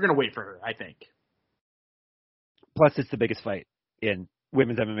to wait for her, I think. Plus, it's the biggest fight in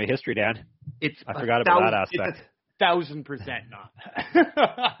women's MMA history, Dan. I forgot about that aspect. It's 1,000% not.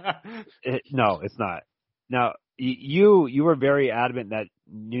 No, it's not. Now, you were very adamant that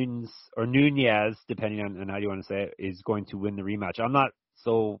Nunez, depending on how you want to say it, is going to win the rematch. I'm not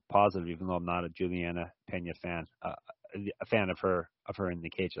so positive, even though I'm not a Juliana Pena fan, a fan of her in the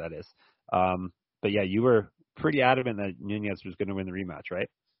cage, that is. But yeah, you were pretty adamant that Nunez was going to win the rematch, right?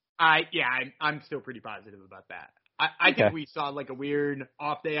 I'm still pretty positive about that. I think we saw like a weird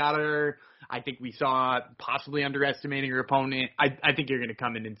off day out of her. I think we saw possibly underestimating her opponent. I think you're going to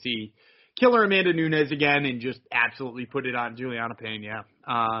come in and see killer Amanda Nunes again and just absolutely put it on Juliana Pena.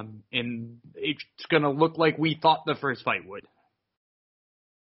 And it's going to look like we thought the first fight would.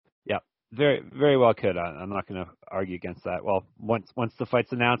 Yeah, very, very well could. I'm not going to argue against that. Well, once the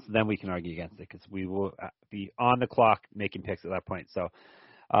fight's announced, then we can argue against it, because we will be on the clock making picks at that point. So,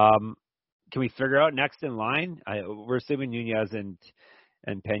 can we figure out next in line? We're assuming Nunes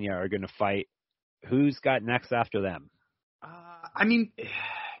and Pena are going to fight. Who's got next after them? I mean,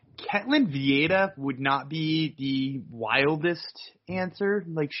 Ketlen Vieira would not be the wildest answer.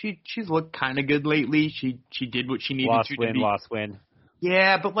 Like she's looked kind of good lately. She did what she needed to. Lost win.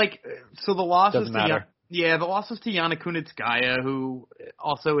 Yeah, but like, so the losses doesn't matter. The losses to Yana Kunitskaya, who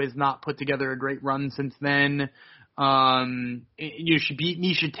also has not put together a great run since then. She beat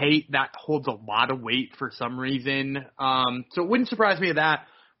Miesha Tate. That holds a lot of weight for some reason. So it wouldn't surprise me of that.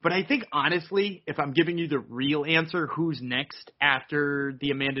 But I think, honestly, if I'm giving you the real answer, who's next after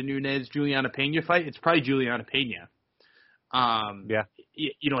the Amanda Nunes Juliana Pena fight, it's probably Juliana Pena.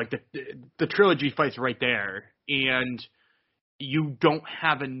 Like the trilogy fight's right there, and you don't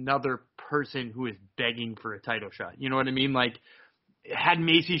have another person who is begging for a title shot. You know what I mean? Like, had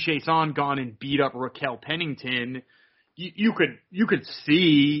Macy Chiasson gone and beat up Raquel Pennington, you could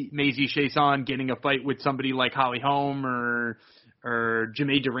see Macy Chiasson getting a fight with somebody like Holly Holm or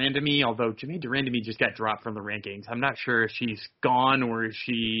Jamae Durandamy, although Jamae Durandamy just got dropped from the rankings. I'm not sure if she's gone or is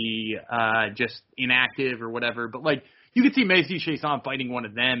she just inactive or whatever. But, like, you could see Macy Chiasson fighting one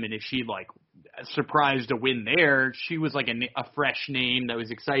of them, and if she, like, surprised a win there, she was, like, a fresh name that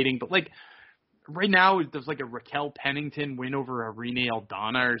was exciting. But, like, right now, there's, like, a Raquel Pennington win over Irene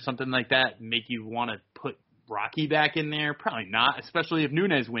Aldana or something like that make you want to put Rocky back in there? Probably not, especially if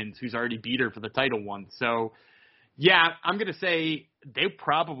Nunes wins, who's already beat her for the title once. So, yeah, I'm going to say they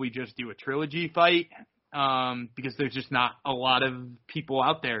probably just do a trilogy fight because there's just not a lot of people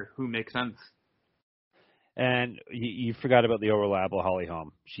out there who make sense. And you forgot about the overlappable Holly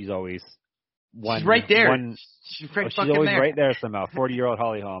Holm. She's always she's right there. She's always there. Right there somehow. 40-year-old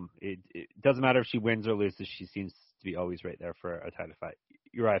Holly Holm. It doesn't matter if she wins or loses. She seems to be always right there for a title fight.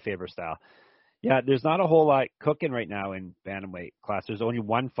 Uriah Faber style. Yeah, there's not a whole lot cooking right now in bantamweight class. There's only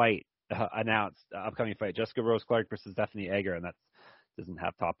one fight announced, upcoming fight, Jessica Rose Clark versus Stephanie Egger, and that doesn't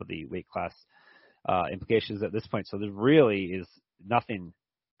have top of the weight class implications at this point. So there really is nothing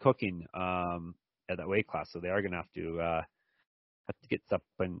cooking at that weight class. So they are going to have to get up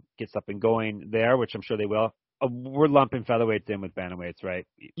and going there, which I'm sure they will. We're lumping featherweights in with bantamweights, right?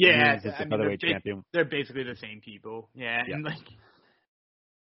 Yeah, it's a featherweight champion. They're basically the same people. Yeah. And like,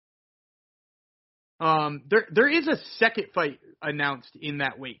 there is a second fight announced in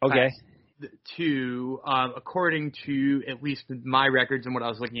that weight class. Okay. According to at least my records and what I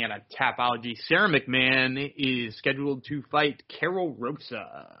was looking at on Tapology, Sarah McMahon is scheduled to fight Carol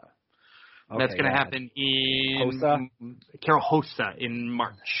Rosa. Okay, that's going to happen in Carol Rosa in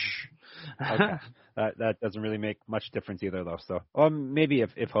March. Okay. That doesn't really make much difference either, though. So, maybe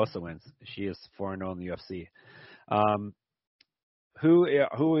if Rosa wins, she is 4-0 in the UFC. Who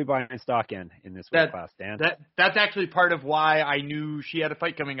are we buying stock in this weight class, Dan? That's actually part of why I knew she had a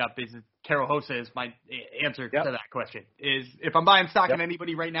fight coming up. Is Carol Hossa is my answer to that question. Is if I'm buying stock in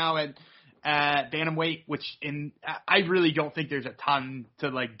anybody right now at bantamweight, I really don't think there's a ton to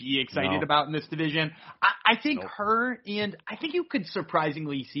like be excited about in this division. I think her, and I think you could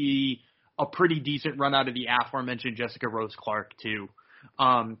surprisingly see a pretty decent run out of the aforementioned Jessica Rose Clark too.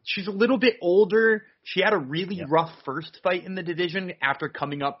 She's a little bit older. She had a really rough first fight in the division after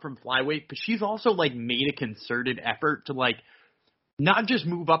coming up from flyweight, but she's also like made a concerted effort to like not just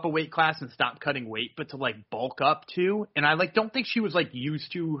move up a weight class and stop cutting weight, but to like bulk up too. And I like don't think she was like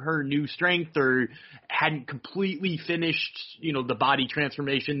used to her new strength or hadn't completely finished, the body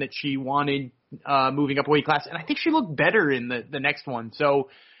transformation that she wanted moving up a weight class. And I think she looked better in the next one. So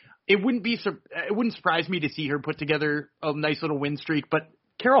it wouldn't surprise me to see her put together a nice little win streak. But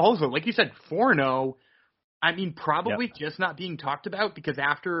Carol Hossa, like you said, 4-0. I mean, probably just not being talked about because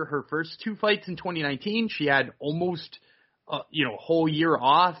after her first two fights in 2019, she had almost a whole year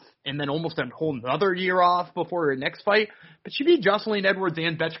off and then almost a whole another year off before her next fight. But she beat Jocelyn Edwards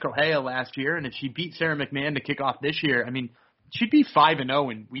and Betch Correia last year, and if she beat Sarah McMahon to kick off this year, I mean, she'd be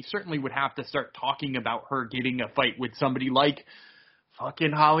 5-0, and we certainly would have to start talking about her getting a fight with somebody like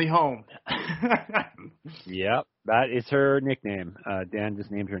fucking Holly Holm. Yep, that is her nickname. Dan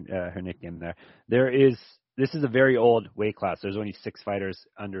just named her nickname there. This is a very old weight class. There's only 6 fighters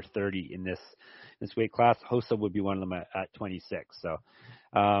under 30 in this weight class. Hossa would be one of them at 26. So,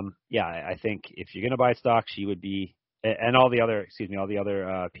 I think if you're going to buy stock, she would be, and all the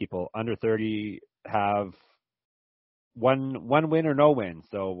other people under 30 have one win or no win.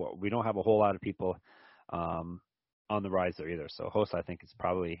 So we don't have a whole lot of people on the rise there either. So Hossa, I think, is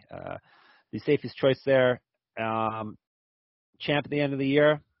probably the safest choice there. Champ at the end of the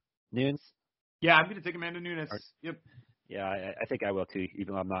year, Nunes. Yeah, I'm going to take Amanda Nunes. Yep. Yeah, I think I will too,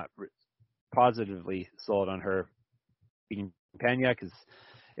 even though I'm not positively sold on her beating Pena, because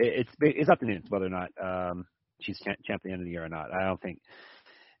it's up to Nunes whether or not she's champ at the end of the year or not. I don't think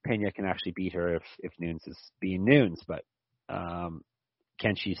Pena can actually beat her if Nunes is being Nunes, but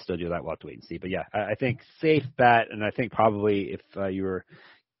can she still do that? We'll have to wait and see. But yeah, I think safe bet, and I think probably if you were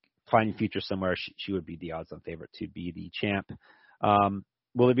finding futures somewhere, she would be the odds-on favorite to be the champ.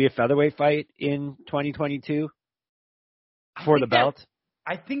 Will there be a featherweight fight in 2022 for the belt?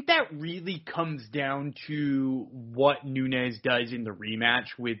 I think that really comes down to what Nunes does in the rematch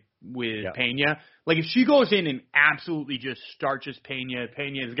with Pena. Like if she goes in and absolutely just starches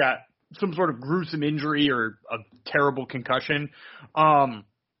Pena's got some sort of gruesome injury or a terrible concussion, and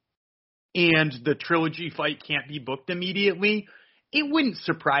the trilogy fight can't be booked immediately, it wouldn't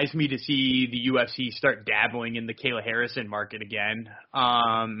surprise me to see the UFC start dabbling in the Kayla Harrison market again.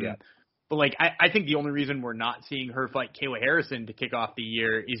 But like, I think the only reason we're not seeing her fight Kayla Harrison to kick off the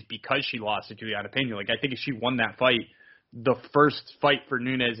year is because she lost to Juliana Pena. Like, I think if she won that fight, the first fight for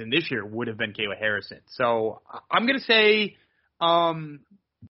Nunes in this year would have been Kayla Harrison. So I'm going to say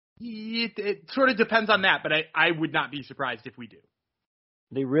it sort of depends on that, but I would not be surprised if we do.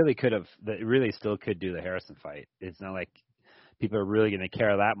 They really could have. They really still could do the Harrison fight. It's not like people are really going to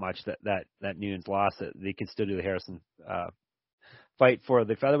care that much that Nunes lost. That they could still do the Harrison fight for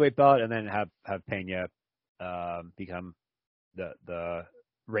the featherweight belt, and then have Pena become the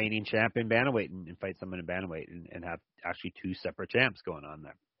reigning champ in bantamweight and fight someone in bantamweight and have actually 2 separate champs going on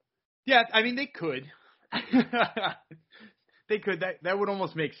there. Yeah, I mean they could. They could. That would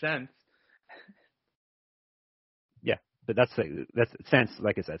almost make sense. Yeah, but that's sense.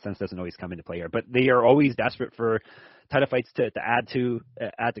 Like I said, sense doesn't always come into play here. But they are always desperate for title fights to add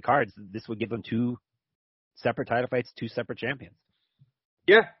to cards. This would give them 2 separate title fights, 2 separate champions.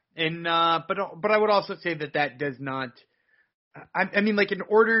 Yeah, and but I would also say that does not. I mean, like in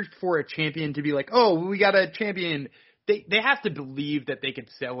order for a champion to be like, oh, we got a champion, they have to believe that they could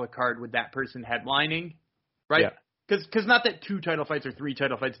sell a card with that person headlining, right? Yeah. Because not that 2 title fights or 3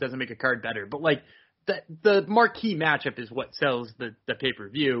 title fights doesn't make a card better, but like the marquee matchup is what sells the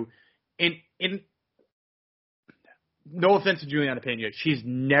pay-per-view. And no offense to Juliana Pena, she's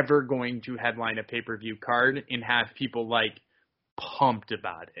never going to headline a pay-per-view card and have people like pumped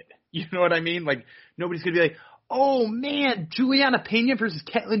about it. You know what I mean? Like nobody's going to be like, oh man, Juliana Pena versus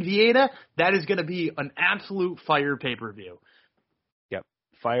Ketlen Vieira, that is going to be an absolute fire pay-per-view. Yep.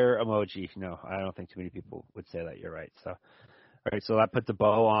 Fire emoji. No, I don't think too many people would say that. You're right. So, all right. So that puts a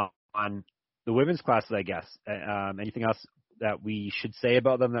bow on the women's classes, I guess. Anything else that we should say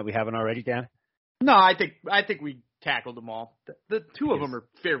about them that we haven't already, Dan? No, I think we tackled them all. The 2 of them are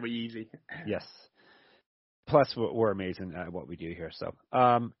fairly easy. Yes. plus we're amazing at what we do here. So,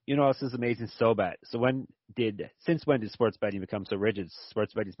 this is amazing. SoBet. So since when did sports betting become so rigid?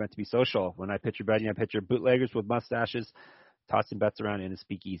 Sports betting is meant to be social. When I picture betting, I picture bootleggers with mustaches tossing bets around in a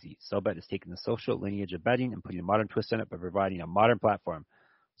speakeasy. SoBet is taking the social lineage of betting and putting a modern twist on it by providing a modern platform.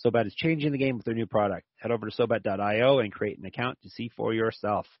 SoBet is changing the game with their new product. Head over to SoBet.io and create an account to see for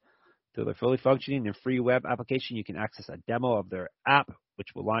yourself. Through their fully functioning and free web application, you can access a demo of their app, which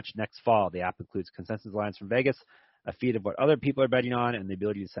will launch next fall. The app includes consensus lines from Vegas, a feed of what other people are betting on, and the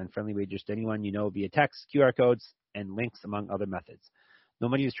ability to send friendly wagers to anyone you know via text, QR codes, and links, among other methods. No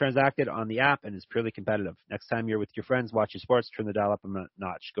money is transacted on the app and is purely competitive. Next time you're with your friends watching sports, turn the dial up a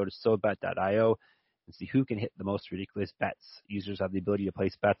notch. Go to SoBet.io and see who can hit the most ridiculous bets. Users have the ability to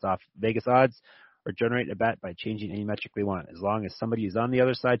place bets off Vegas odds or generate a bet by changing any metric they want, as long as somebody is on the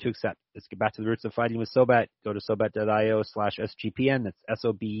other side to accept. Let's get back to the roots of fighting with SoBet. Go to SoBet.io/SGPN. That's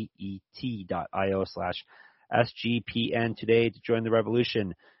SoBet.io/SGPN today to join the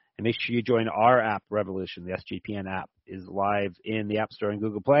revolution. And make sure you join our app, Revolution. The SGPN app is live in the App Store and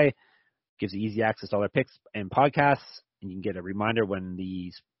Google Play. Gives you easy access to all our picks and podcasts. And you can get a reminder when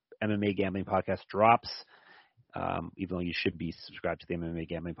the MMA Gambling Podcast drops, even though you should be subscribed to the MMA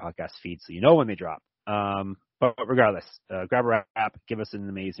Gambling Podcast feed so you know when they drop. But regardless, grab our app, give us an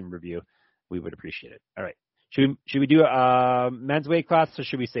amazing review. We would appreciate it. All right. Should we do a men's weight class, or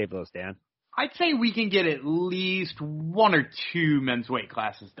should we save those, Dan? I'd say we can get at least one or two men's weight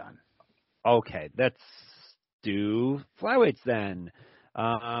classes done. Okay, let's do flyweights then.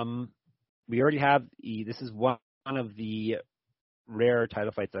 We already have this is one of the rare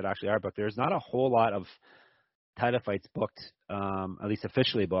title fights that actually are booked. There's not a whole lot of title fights booked, at least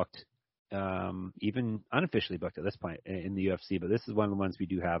officially booked, even unofficially booked at this point in the UFC, but this is one of the ones we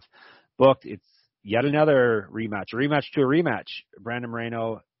do have booked. It's yet another rematch, a rematch to a rematch. Brandon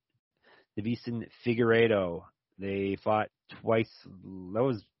Moreno, Davison Figueiredo. They fought twice. That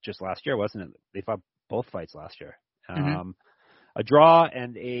was just last year, wasn't it? They fought both fights last year. A draw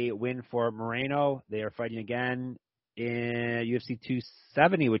and a win for Moreno. They are fighting again in UFC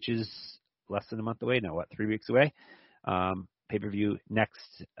 270, which is less than a month away now. 3 weeks away? Pay-per-view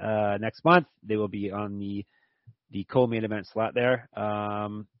next month. They will be on the co-main event slot there.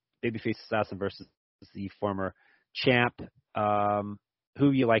 Babyface Assassin versus the former champ. Who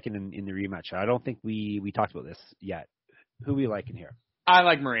are you liking in the rematch? I don't think we talked about this yet. Who are we liking here? I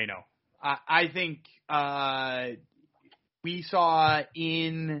like Moreno. I think we saw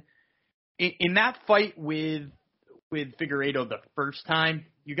in that fight with Figueiredo the first time,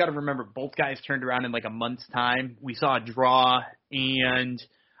 you got to remember both guys turned around in like a month's time. We saw a draw, and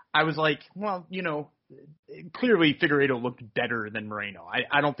I was like, well, clearly Figueiredo looked better than Moreno.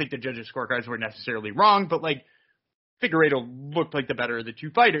 I don't think the judges' scorecards were necessarily wrong, but like Figueiredo looked like the better of the two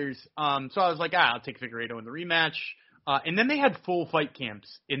fighters. So I was like, I'll take Figueiredo in the rematch. And then they had full fight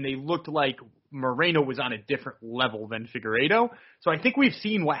camps, and they looked like Moreno was on a different level than Figueiredo. So I think we've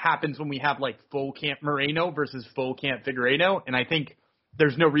seen what happens when we have like full camp Moreno versus full camp Figueiredo, and I think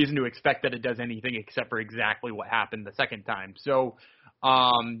there's no reason to expect that it does anything except for exactly what happened the second time. So,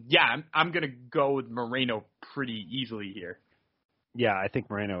 I'm going to go with Moreno pretty easily here. Yeah, I think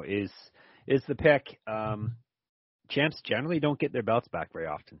Moreno is the pick. Champs generally don't get their belts back very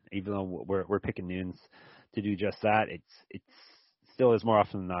often, even though we're picking Nunes to do just that. It's still is more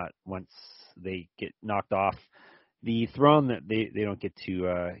often than not once they get knocked off the throne that they don't get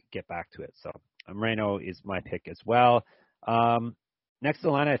to get back to it. So Moreno is my pick as well. Next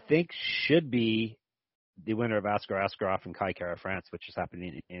in line, I think, should be the winner of Askar Askarov and Kai Kara France, which is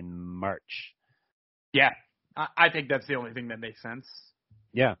happening in March. Yeah, I think that's the only thing that makes sense.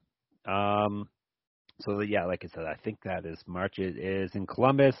 Yeah. So, yeah, like I said, I think that is March. It is in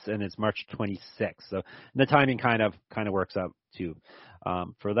Columbus, and it's March 26th. So the timing kind of works out, too,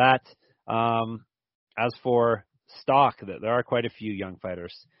 for that. As for stock, there are quite a few young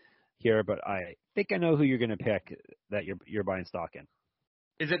fighters here, but I think I know who you're going to pick that you're buying stock in.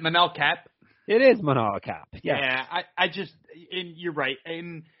 Is it Manel Kape? It is Manel Kape. Yes. Yeah, and you're right.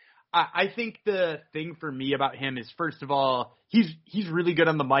 And I think the thing for me about him is, first of all, he's really good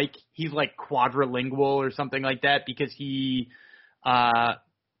on the mic. He's like quadrilingual or something like that because he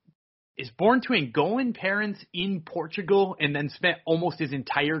is born to Angolan parents in Portugal and then spent almost his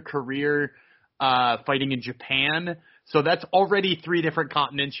entire career fighting in Japan. So that's already 3 different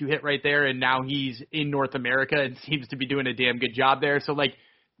continents you hit right there, and now he's in North America and seems to be doing a damn good job there. So, like,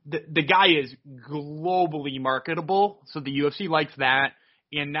 the guy is globally marketable, so the UFC likes that.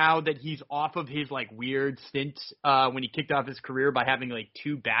 And now that he's off of his, like, weird stint when he kicked off his career by having, like,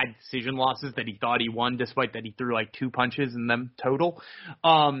 2 bad decision losses that he thought he won despite that he threw, like, 2 punches in them total,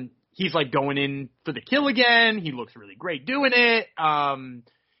 he's like going in for the kill again. He looks really great doing it.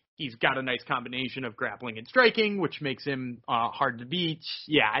 He's got a nice combination of grappling and striking, which makes him hard to beat.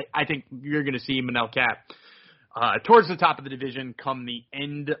 Yeah, I think you're going to see Manel Kape towards the top of the division come the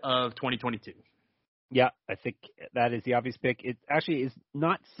end of 2022. Yeah, I think that is the obvious pick. It actually is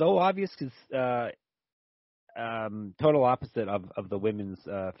not so obvious because total opposite of the women's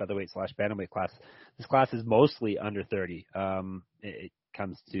featherweight/bantamweight class. This class is mostly under 30. It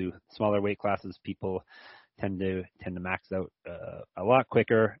comes to smaller weight classes, people tend to max out a lot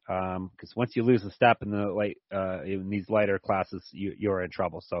quicker because once you lose a step in in these lighter classes, you're in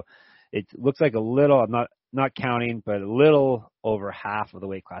trouble. So it looks like a little. I'm not counting, but a little over half of the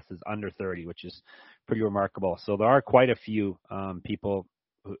weight class is under 30, which is pretty remarkable. So there are quite a few people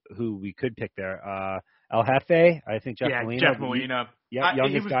who we could pick there. El Jefe, I think Jeff Molina. Jeff Molina. Yeah,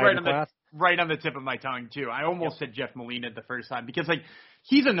 youngest guy in the class. Right on the tip of my tongue too. I almost said Jeff Molina the first time because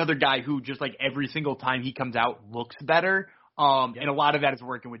he's another guy who just every single time he comes out looks better. And a lot of that is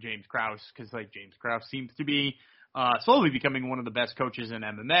working with James Krause because James Krause seems to be slowly becoming one of the best coaches in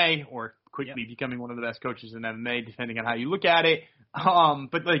MMA or quickly becoming one of the best coaches in MMA depending on how you look at it.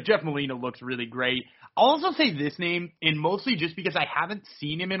 But Jeff Molina looks really great. I'll also say this name, and mostly just because I haven't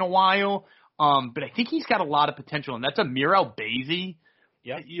seen him in a while. But I think he's got a lot of potential, and that's Amir Albazi.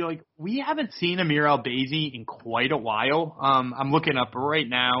 Yeah, we haven't seen Amir Albazi in quite a while. I'm looking up right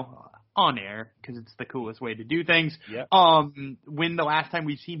now on air because it's the coolest way to do things. Yep. When the last time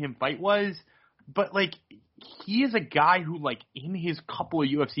we've seen him fight was, but he is a guy who in his couple of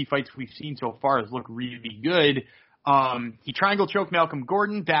UFC fights we've seen so far has looked really good. He triangle choked Malcolm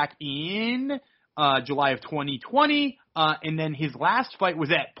Gordon back in July of 2020. And then his last fight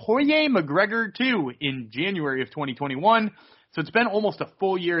was at Poirier McGregor 2 in January of 2021. So it's been almost a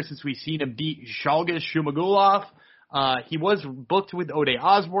full year since we've seen him beat Zhalgas Shumagulov. He was booked with Ode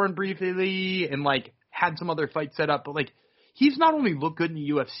Osborne briefly and had some other fights set up, but he's not only looked good in the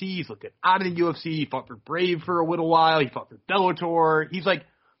UFC, he's looked good out of the UFC. He fought for Brave for a little while. He fought for Bellator.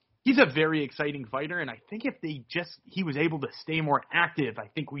 He's a very exciting fighter, and I think if he was able to stay more active, I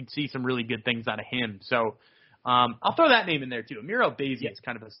think we'd see some really good things out of him. So I'll throw that name in there too. Amir Albazi is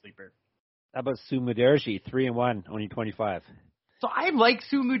kind of a sleeper. How about Su Mudaerji, 3-1, only 25. So I like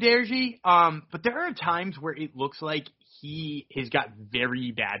Su Mudaerji, but there are times where it looks like he has got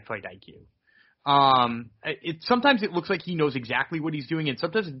very bad fight IQ. Sometimes it looks like he knows exactly what he's doing, and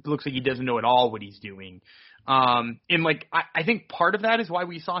sometimes it looks like he doesn't know at all what he's doing. I think part of that is why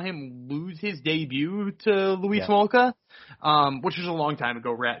we saw him lose his debut to Luis Smolka, which was a long time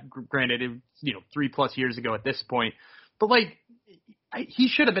ago. Granted, 3+ years ago at this point, but he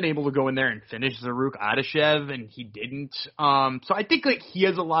should have been able to go in there and finish Zaruk Adashev, and he didn't. So I think he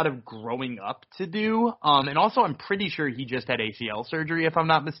has a lot of growing up to do. And also I'm pretty sure he just had ACL surgery, if I'm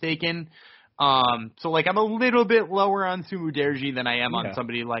not mistaken. So I'm a little bit lower on Su Mudaerji than I am on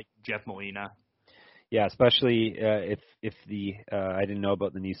somebody like Jeff Molina. Yeah, especially if the I didn't know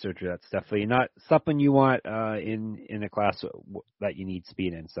about the knee surgery. That's definitely not something you want in a class that you need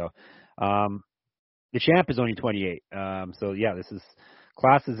speed in. So the champ is only 28. So yeah,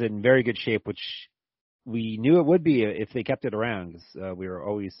 class is in very good shape, which we knew it would be if they kept it around because we were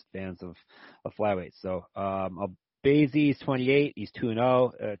always fans of flyweight. So Albazi's 28. He's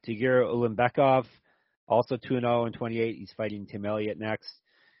 2-0. Tagir Ulanbekov also 2-0 and 28. He's fighting Tim Elliott next.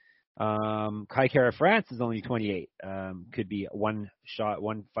 Kai Kara France is only 28. Could be one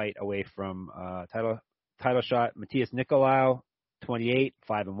fight away from title shot. Matthias Nicolau, 28,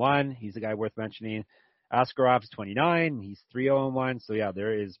 5-1. He's a guy worth mentioning. Askarov's 29. He's 3-0-1. So yeah,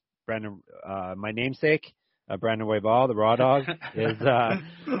 there is Brandon. My namesake, Brandon Roybal, the Raw Dog, is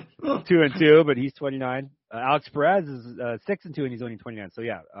 2-2, but he's 29. Alex Perez is 6-2, and he's only 29. So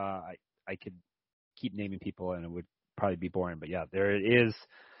yeah, I could keep naming people, and it would probably be boring. But yeah, there is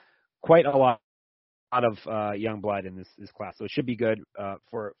quite a lot of young blood in this class, so it should be good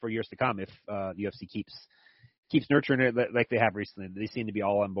for years to come if the UFC keeps nurturing it like they have recently. They seem to be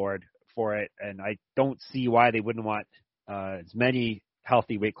all on board for it, and I don't see why they wouldn't want as many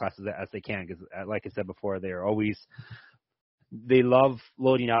healthy weight classes as they can, because like I said before, they love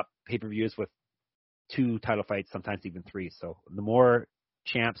loading up pay-per-views with 2 title fights, sometimes even 3. So the more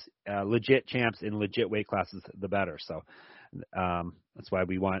champs, legit champs in legit weight classes, the better. So that's why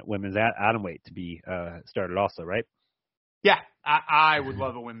we want women's atomweight to be started also, right? Yeah, I would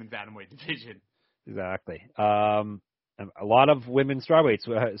love a women's atomweight division. Exactly. A lot of women's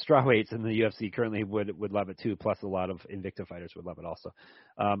strawweights in the UFC currently would love it too. Plus, a lot of Invicta fighters would love it also.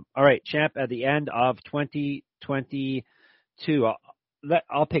 All right, champ at the end of 2022.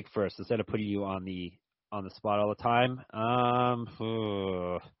 I'll pick first instead of putting you on the spot all the time.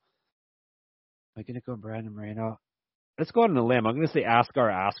 I going to go Brandon Moreno? Let's go on the limb. I'm going to say Askar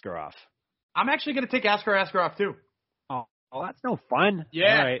Askarov. I'm actually going to take Askar Askarov too. Oh, that's no fun.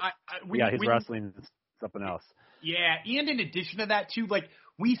 Yeah. All right. His wrestling is something else. Yeah, and in addition to that too, like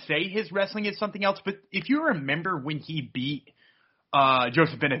we say his wrestling is something else, but if you remember when he beat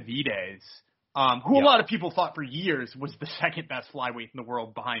Joseph Benavidez, who a lot of people thought for years was the second best flyweight in the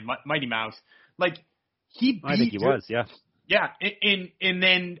world behind Mighty Mouse, like he beat. I think he was, yeah. Yeah, and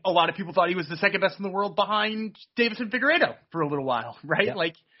then a lot of people thought he was the second best in the world behind Davison Figueiredo for a little while, right? Yep.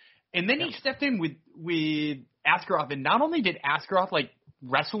 Like, and then he stepped in with Askarov, and not only did Askarov like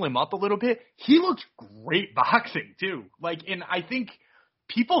wrestle him up a little bit, he looked great boxing too. Like, and I think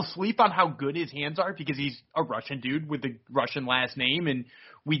people sleep on how good his hands are because he's a Russian dude with a Russian last name, and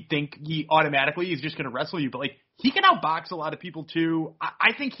we think he automatically is just going to wrestle you. But like, he can outbox a lot of people too.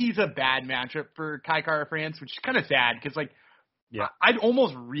 I think he's a bad matchup for Kai Kara France, which is kind of sad because like, I'd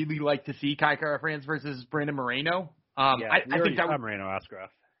almost really like to see Kai Kara France versus Brandon Moreno. I think that Moreno Askarov.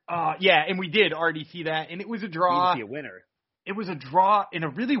 And we did already see that, and it was a draw. Be a winner. It was a draw in a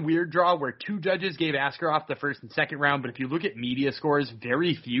really weird draw where two judges gave Askarov the first and second round, but if you look at media scores,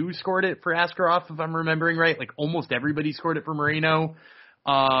 very few scored it for Askarov, if I'm remembering right. Like, almost everybody scored it for Moreno.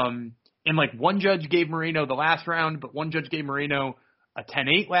 And, like, one judge gave Moreno the last round, but one judge gave Moreno a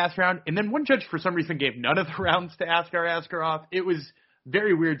 10-8 last round, and then one judge, for some reason, gave none of the rounds to Askar Askarov. It was a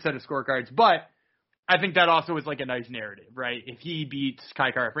very weird set of scorecards, but I think that also is like a nice narrative, right? If he beats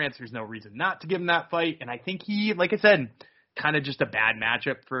Kai Kara France, there's no reason not to give him that fight, and I think he, like I said, kind of just a bad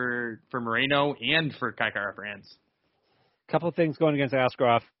matchup for Moreno and for Kai Kara France. Couple of things going against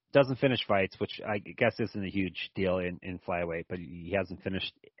Askarov. Doesn't finish fights, which I guess isn't a huge deal in flyweight, but he hasn't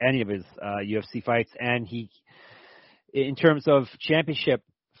finished any of his UFC fights, and he, in terms of championship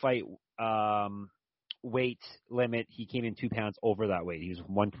fight weight limit, he came in 2 pounds over that weight. He was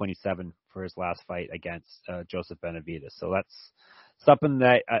 127 for his last fight against Joseph Benavidez. So that's something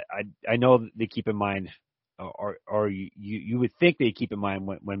that I know they keep in mind, or you would think they keep in mind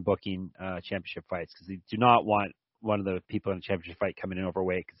when booking championship fights, because they do not want one of the people in a championship fight coming in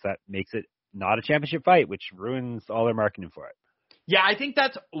overweight, because that makes it not a championship fight, which ruins all their marketing for it. Yeah, I think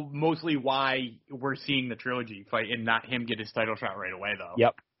that's mostly why we're seeing the trilogy fight and not him get his title shot right away, though.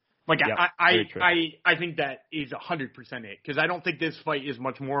 Yep. Like, yep. I think that is 100% it, because I don't think this fight is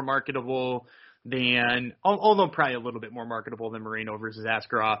much more marketable than, although probably a little bit more marketable than Moreno versus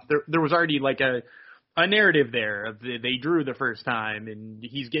Askarov. There was already like a narrative there of they drew the first time, and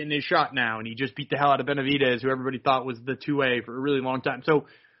he's getting his shot now, and he just beat the hell out of Benavidez, who everybody thought was the 2A for a really long time. So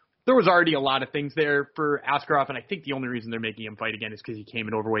there was already a lot of things there for Askarov, and I think the only reason they're making him fight again is because he came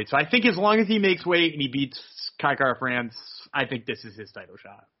in overweight. So I think as long as he makes weight and he beats Kai Kara France, I think this is his title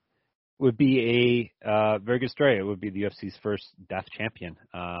shot. Would be a very good story. It would be the UFC's first death champion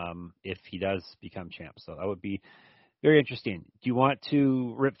if he does become champ. So that would be very interesting. Do you want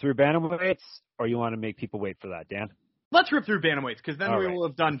to rip through bantamweights, or you want to make people wait for that, Dan? Let's rip through bantamweights, because then we will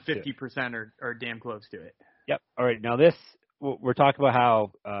have done 50% or damn close to it. Yep. All right. Now we're talking about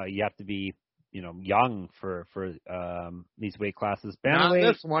how you have to be, young for these weight classes. Bantamweight,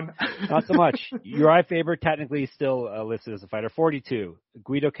 not this one. Not so much. Uriah Faber technically still listed as a fighter, 42.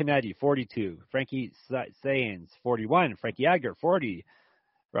 Guido Canetti, 42. Frankie Saenz, 41. Frankie Edgar, 40.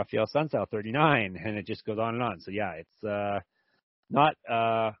 Rafael Sunsao, 39. And it just goes on and on. So, yeah, it's not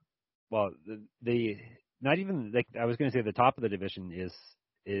not even, like I was going to say, the top of the division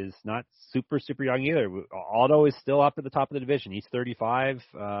is not super young either. Aldo is still up at the top of the division. He's 35.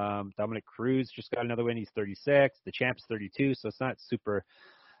 Dominic Cruz just got another win. He's 36. The champ's 32. So it's not super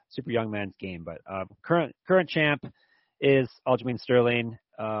young man's game. But current champ is Aljamain Sterling.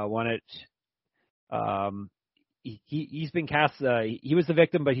 Won it. He's been cast. He was the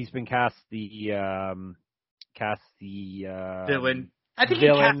victim, but he's been cast the villain. I think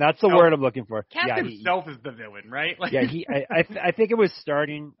villain. That's the word I'm looking for. Cast himself as the villain, right? Like, yeah, I think it was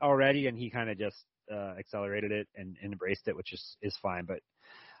starting already, and he kind of just accelerated it and embraced it, which is fine. But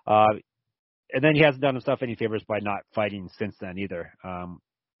and then he hasn't done himself any favors by not fighting since then either,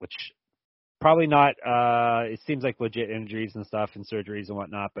 which probably not. It seems like legit injuries and stuff and surgeries and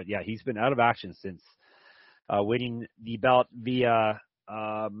whatnot. But yeah, he's been out of action since winning the belt via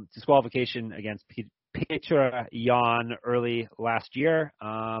disqualification against Petr Yan early last year.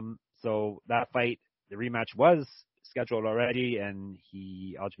 So that fight, the rematch was scheduled already, and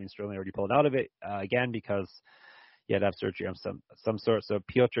Aljamain Sterling already pulled out of it again because he had to have surgery of some sort. So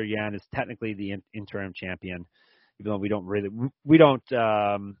Petr Yan is technically the interim champion, even though we don't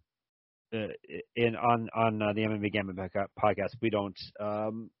on the MMA Gambling podcast, we don't.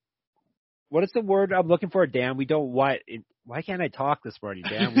 What is the word I'm looking for, Dan? We don't why can't I talk this morning,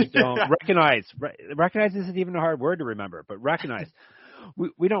 Dan? We don't recognize. Recognize isn't even a hard word to remember, but recognize.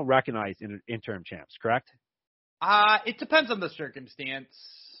 We don't recognize interim champs, correct? It depends on the circumstance.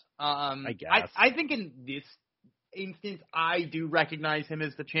 I guess. I think in this instance, I do recognize him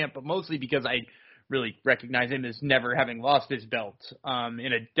as the champ, but mostly because I really recognize him as never having lost his belt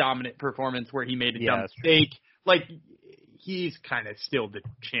in a dominant performance where he made a dumb mistake. Like, he's kind of still the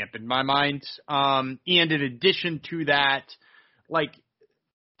champ in my mind. And in addition to that, like,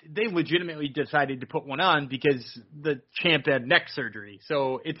 they legitimately decided to put one on because the champ had neck surgery.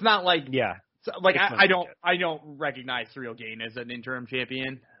 So it's not like I don't recognize Ciryl Gane as an interim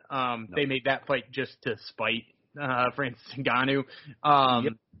champion. No. They made that fight just to spite Francis Ngannou.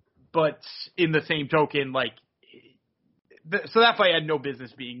 But in the same token, like, so that fight had no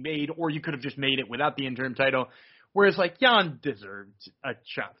business being made, or you could have just made it without the interim title. Whereas, like, Jan deserved a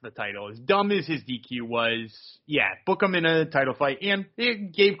shot for the title. As dumb as his DQ was, book him in a title fight. And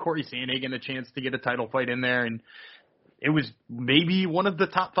it gave Corey Sandhagen a chance to get a title fight in there. And it was maybe one of the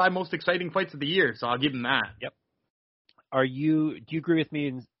top 5 most exciting fights of the year. So I'll give him that. Yep. Do you agree with me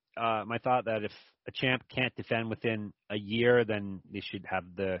in my thought that if a champ can't defend within a year, then they should have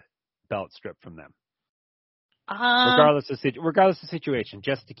the belt stripped from them? Regardless of the situation,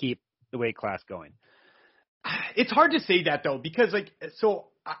 just to keep the weight class going. It's hard to say that, though, because, like, so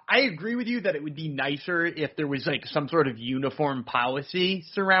I agree with you that it would be nicer if there was, like, some sort of uniform policy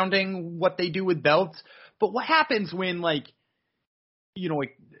surrounding what they do with belts. But what happens when, like, you know,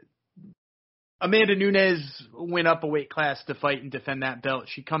 like, Amanda Nunes went up a weight class to fight and defend that belt.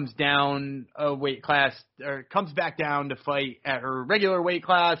 She comes down a weight class, or comes back down to fight at her regular weight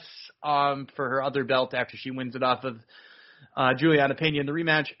class for her other belt after she wins it off of Juliana Pena in the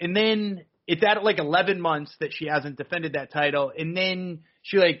rematch. And then it's at like 11 months that she hasn't defended that title, and then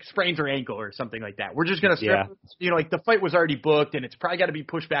she like sprains her ankle or something like that. We're just going to strip, you know, like the fight was already booked, and it's probably got to be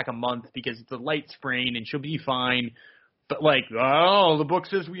pushed back a month because it's a light sprain, and she'll be fine. But like, oh, the book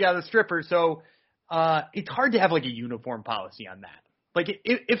says we got to strip her, so it's hard to have like a uniform policy on that. Like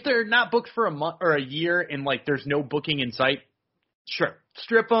if they're not booked for a month or a year, and like there's no booking in sight, sure,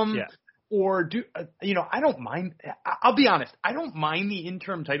 strip them. Yeah. Or do you know? I don't mind. I'll be honest. I don't mind the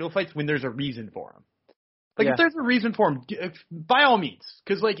interim title fights when there's a reason for them. Like if there's a reason for them, by all means,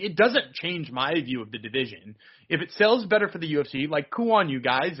 because like it doesn't change my view of the division. If it sells better for the UFC, like cool on you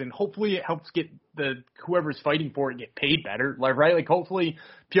guys, and hopefully it helps get the whoever's fighting for it get paid better. Like right, like hopefully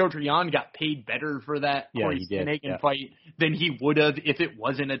Piotr Jan got paid better for that Corey Sandhagen fight than he would have if it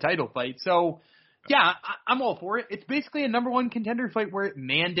wasn't a title fight. So. Yeah, I'm all for it. It's basically a number one contender fight where it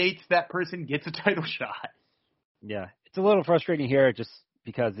mandates that person gets a title shot. Yeah, it's a little frustrating here just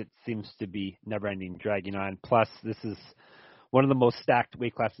because it seems to be never-ending, dragging on. Plus, this is one of the most stacked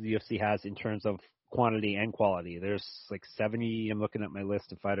weight classes the UFC has in terms of quantity and quality. There's like 70, I'm looking at my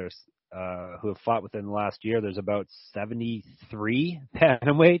list of fighters who have fought within the last year. There's about 73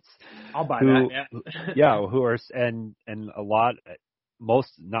 bantamweights. I'll buy that, yeah. Who are, and a lot...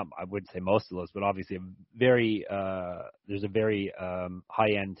 I wouldn't say most of those, but obviously there's a very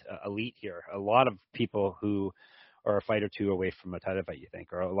high-end elite here. A lot of people who are a fight or two away from a title fight, you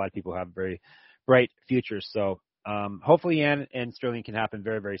think, or a lot of people have very bright futures. So hopefully Yan and Sterling can happen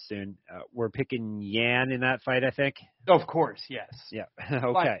very, very soon. We're picking Yan in that fight, I think. Of course, yes. Yeah,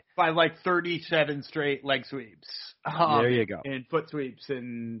 okay. By like 37 straight leg sweeps. There you go. And foot sweeps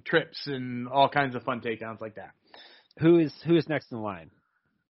and trips and all kinds of fun takedowns like that. Who is next in line?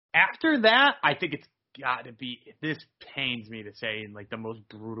 After that, I think it's got to be. This pains me to say in like the most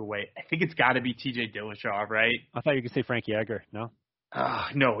brutal way. I think it's got to be T.J. Dillashaw, right? I thought you could say Frankie Edgar. No.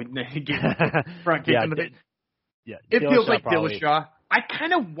 No. Front kick. Yeah. It feels like probably. Dillashaw. I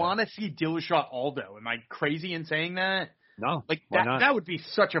kind of want to see Dillashaw Aldo. Am I crazy in saying that? No. Like that would be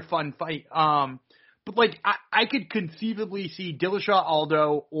such a fun fight. But, like, I could conceivably see Dillashaw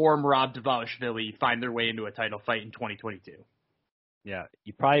Aldo or Merab Dvalishvili find their way into a title fight in 2022. Yeah,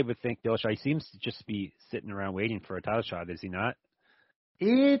 you probably would think Dillashaw, he seems to just be sitting around waiting for a title shot, is he not?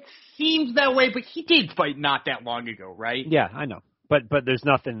 It seems that way, but he did fight not that long ago, right? Yeah, I know. But there's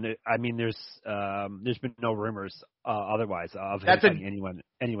nothing. I mean, there's been no rumors otherwise of him fighting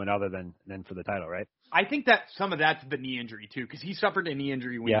anyone other than for the title, right? I think that some of that's the knee injury too, because he suffered a knee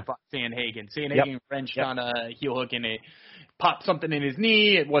injury when he fought Sandhagen. Sandhagen wrenched on a heel hook and it popped something in his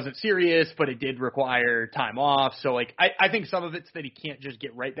knee. It wasn't serious, but it did require time off. So like, I think some of it's that he can't just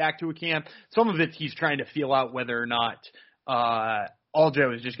get right back to a camp. Some of it's he's trying to feel out whether or not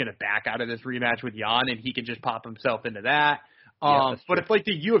Aljo is just going to back out of this rematch with Jan, and he can just pop himself into that. But if like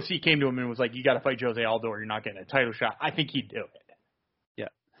the UFC came to him and was like, you got to fight Jose Aldo or you're not getting a title shot, I think he'd do it.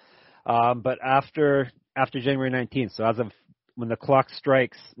 Yeah. But after January 19th, so as of when the clock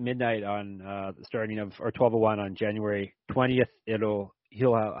strikes midnight on the starting of or 12:01 on January 20th,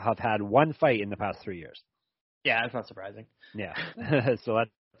 he'll have had one fight in the past 3 years. Yeah, that's not surprising. Yeah, so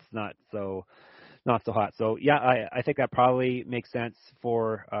that's not so hot. So yeah, I think that probably makes sense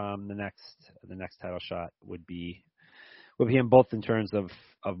for the next title shot would be him, both in terms of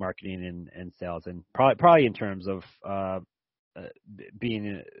marketing and sales, and probably in terms of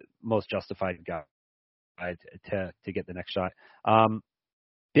being most justified guy to get the next shot.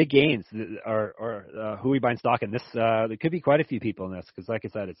 Big gains are who we buying stock in. This there could be quite a few people in this because, like I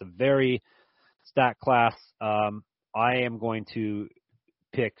said, it's a very stacked class. I am going to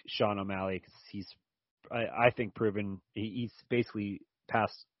pick Sean O'Malley because he's, I think, proven he's basically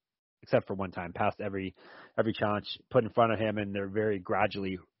passed, except for one time, passed every challenge put in front of him, and they're very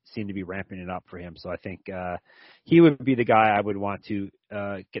gradually seem to be ramping it up for him. So I think he would be the guy I would want to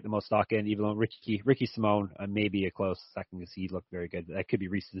get the most stock in, even though Ricky Simone may be a close second because he looked very good. That could be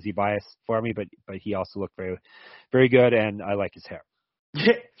recency bias for me, but he also looked very, very good, and I like his hair.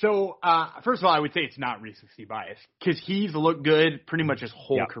 So, first of all, I would say it's not recency bias because he's looked good pretty much his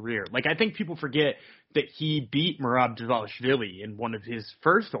whole career. Like, I think people forget that he beat Merab Dvalishvili in one of his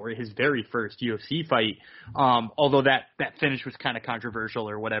his very first UFC fight. Although that finish was kind of controversial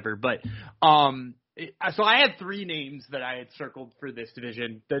or whatever. But, so I had three names that I had circled for this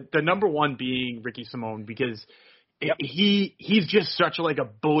division. The number one being Ricky Simone because he's just such a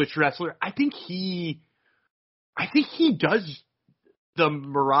bullish wrestler. I think he does the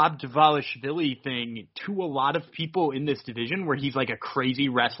Merab Dvalishvili thing to a lot of people in this division where he's like a crazy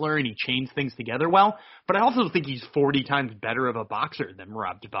wrestler and he chains things together well. But I also think he's 40 times better of a boxer than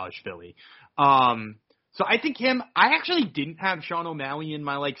Merab Dvalishvili. So I think him – I actually didn't have Sean O'Malley in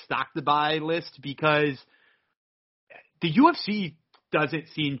my stock to buy list because the UFC doesn't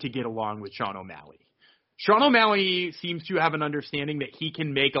seem to get along with Sean O'Malley. Sean O'Malley seems to have an understanding that he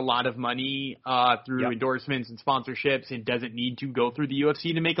can make a lot of money through endorsements and sponsorships and doesn't need to go through the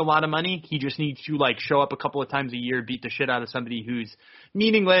UFC to make a lot of money. He just needs to show up a couple of times a year, beat the shit out of somebody who's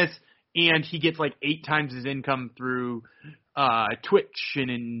meaningless, and he gets 8 times his income through Twitch and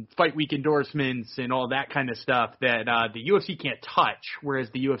in Fight Week endorsements and all that kind of stuff that the UFC can't touch,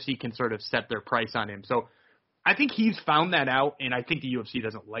 whereas the UFC can sort of set their price on him. So I think he's found that out, and I think the UFC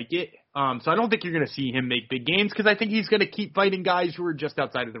doesn't like it. So I don't think you're going to see him make big gains because I think he's going to keep fighting guys who are just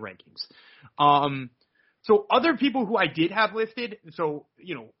outside of the rankings. So other people who I did have listed, so,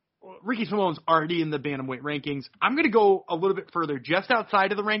 Ricky Simone's already in the bantamweight rankings. I'm going to go a little bit further just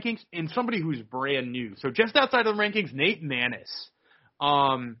outside of the rankings and somebody who's brand new. So just outside of the rankings, Nate Maness.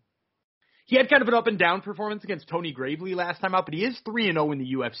 He had kind of an up-and-down performance against Tony Gravely last time out, but he is 3-0 in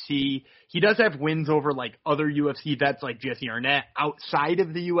the UFC. He does have wins over, other UFC vets like Jesse Arnett outside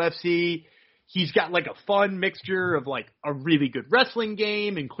of the UFC. He's got, a fun mixture of, a really good wrestling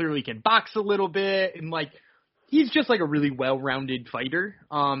game and clearly can box a little bit. And, he's just, a really well-rounded fighter.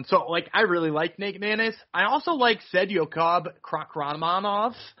 So, I really like Nate Maness. I also like Sedyokub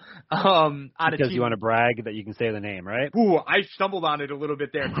Krakramanov. Because you want to brag that you can say the name, right? Ooh, I stumbled on it a little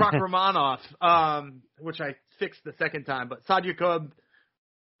bit there. Krakramanov, which I fixed the second time. But Sedyokub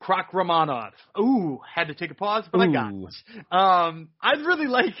Krakramanov. Ooh, had to take a pause, but I got it. I really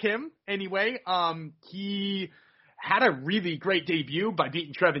like him anyway. He had a really great debut by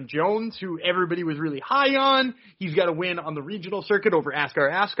beating Trevin Jones, who everybody was really high on. He's got a win on the regional circuit over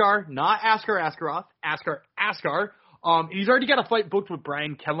Askar, not Askar Askarov, Askar. He's already got a fight booked with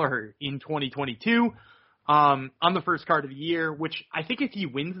Brian Kelleher in 2022 on the first card of the year, which I think if he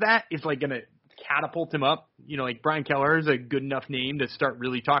wins that is going to catapult him up. Brian Kelleher is a good enough name to start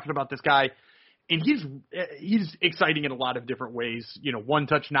really talking about this guy. And he's exciting in a lot of different ways.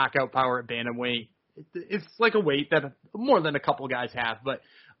 One-touch knockout power at bantamweight. It's a weight that more than a couple guys have, but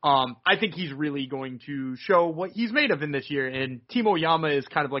I think he's really going to show what he's made of in this year. And Timo Yama is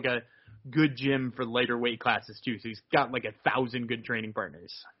kind of a good gym for lighter weight classes too. So he's got 1,000 good training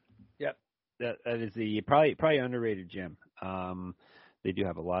partners. Yep, that is the probably underrated gym. They do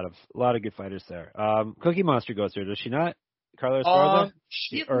have a lot of good fighters there. Cookie Monster goes there, does she not? Carla Esparza?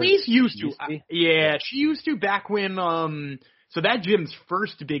 She at least used to. Yeah, she used to back when. So that gym's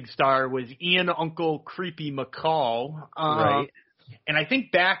first big star was Ian Uncle Creepy McCall. Right. And I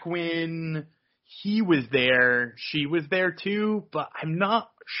think back when he was there, she was there too, but I'm not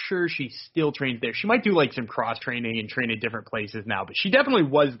sure she still trains there. She might do some cross training and train at different places now, but she definitely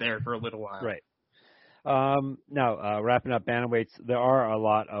was there for a little while. Right. Now, wrapping up bantamweights, there are a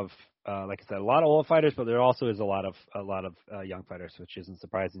lot of, like I said, a lot of old fighters, but there also is a lot of young fighters, which isn't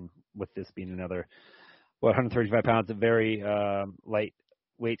surprising with this being another 135 pounds, a very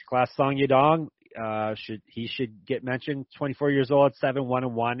lightweight class. Song Yadong should get mentioned. 24 years old,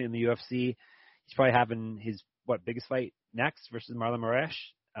 7-1-1 in the UFC. He's probably having his biggest fight next versus Marlon Moraes,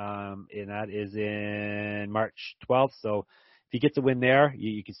 and that is in March 12th. So if he gets a win there,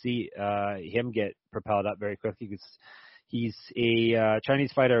 you can see him get propelled up very quickly because he's a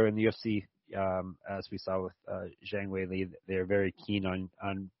Chinese fighter in the UFC, as we saw with Zhang Weili. They're very keen on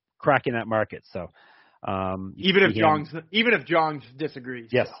cracking that market. So even if Zhang disagrees.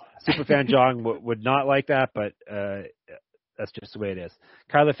 Yes, Superfan Zhang would not like that, but that's just the way it is.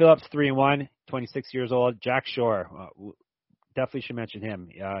 Kyler Phillips, 3-1, 26 years old. Jack Shore, definitely should mention him.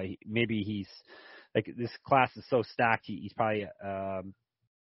 Maybe he's like, this class is so stacked. He's probably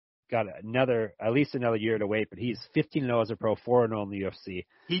got at least another year to wait. But he's 15-0 as a pro, 4-0 in the UFC.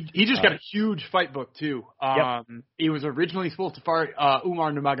 He just got a huge fight book too. Yep. He was originally supposed to fight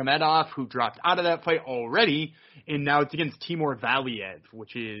Umar Nurmagomedov, who dropped out of that fight already, and now it's against Timur Valiev,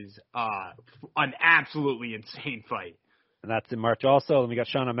 which is an absolutely insane fight. And that's in March also. Then we got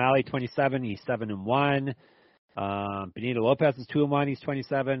Sean O'Malley, 27. He's 7-1. Benito Lopez is 2-1. He's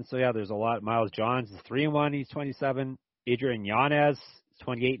 27. So yeah, there's a lot. Miles Johns is 3-1. He's 27. Adrian Yanez is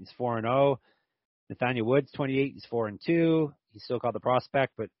 28. He's 4-0. Nathaniel Woods, 28. He's 4-2. He's still called the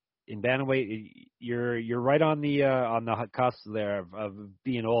prospect, but in bantamweight, you're right on the cusp there of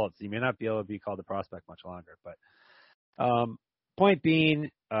being old. So you may not be able to be called the prospect much longer. But point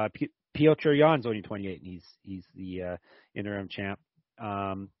being, Piotr Jan's only 28, and he's the interim champ.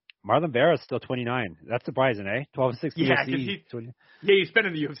 Marlon Vera is still 29. That's surprising, eh? 12-6 UFC. He's been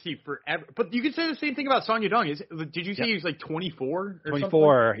in the UFC forever. But you could say the same thing about Song Yadong. Did you say he was like 24?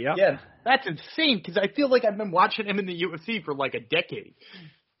 24, yeah. Yeah, that's insane because I feel like I've been watching him in the UFC for like a decade.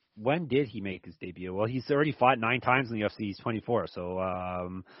 When did he make his debut? Well, he's already fought 9 times in the UFC. He's 24, so I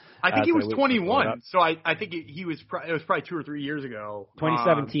think he was 21. So I think it was probably 2 or 3 years ago.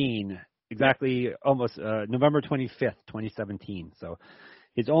 2017, exactly, almost November 25th, 2017. So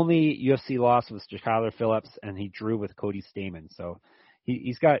his only UFC loss was to Kyler Phillips, and he drew with Cody Stamann. So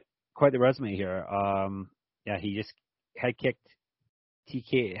he's got quite the resume here. He just head kicked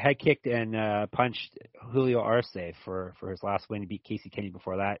and punched Julio Arce for his last win. He beat Casey Kenny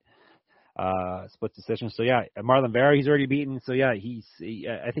before that. Split decision. So yeah, Marlon Vera he's already beaten. So yeah, I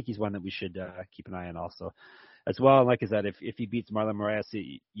think he's one that we should keep an eye on also, as well. And like I said, if he beats Marlon Moraes,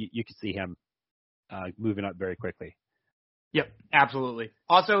 you could see him moving up very quickly. Yep, absolutely.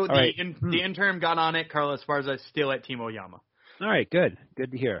 Also, the interim got on it. Carlos Esparza is still at Team Oyama. All right, good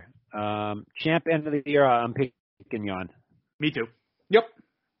to hear. Champ end of the year, I'm picking Jan. Me too. Yep.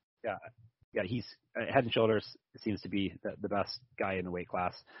 Yeah, he's head and shoulders seems to be the best guy in the weight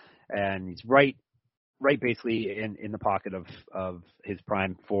class, and he's right basically in the pocket of his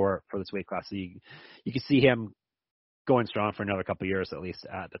prime for this weight class. So you can see him going strong for another couple of years at least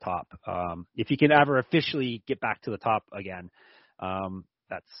at the top. If he can ever officially get back to the top again,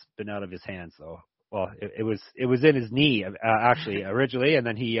 that's been out of his hands. So, well, it was in his knee actually originally, and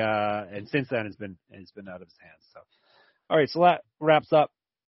then and since then it's been out of his hands. So, all right, so that wraps up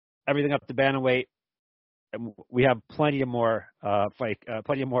everything up to bantamweight, and we have plenty of more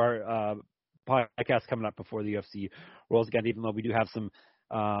podcasts coming up before the UFC rolls again. Even though we do have some.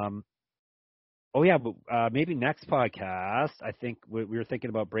 Maybe next podcast, I think we were thinking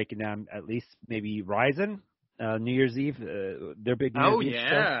about breaking down at least maybe Ryzen, New Year's Eve, their big New Year's Eve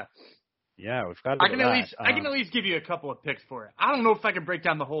show. Yeah, we've got to do that. I can at least give you a couple of picks for it. I don't know if I can break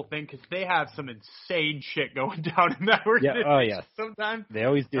down the whole thing because they have some insane shit going down in that organization. Yeah, oh yes. Sometimes they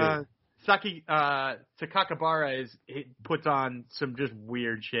always do. Sakakibara puts on some just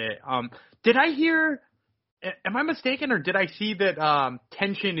weird shit. Did I hear? Am I mistaken, or did I see that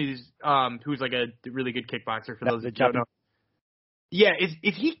Tenshin is who's like a really good kickboxer for those that don't know? Yeah, is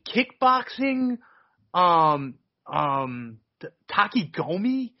he kickboxing Taki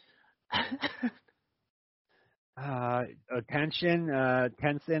Gomi? Tenzin,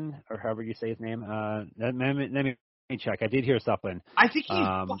 or however you say his name. Let me check. I did hear something. I think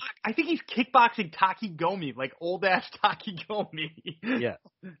he's kickboxing Taki Gomi, like old ass Taki Gomi. Yeah,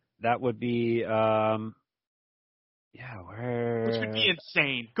 that would be. Which would be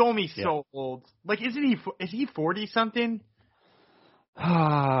insane. Gomi's so old. Like, is he 40 something?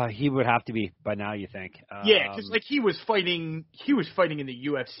 He would have to be by now, you think? Yeah, because like he was fighting in the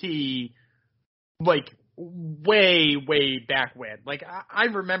UFC, like way back when. Like I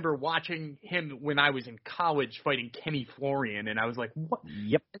remember watching him when I was in college fighting Kenny Florian, and I was like, what?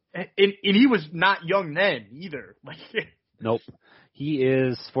 Yep. And he was not young then either. Like, nope. He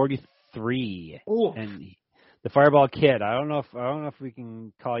is 43. Oh. And the Fireball Kid. I don't know if we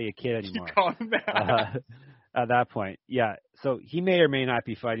can call you a kid anymore. You call him that. at that point. Yeah. So he may or may not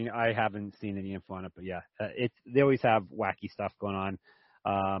be fighting. I haven't seen any info on it, but yeah, they always have wacky stuff going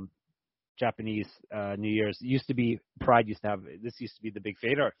on. Japanese New Year's Pride used to be the big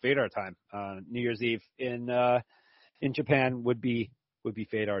Fedor time. New Year's Eve in Japan would be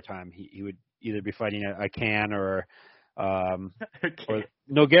Fedor time. He would either be fighting a Can or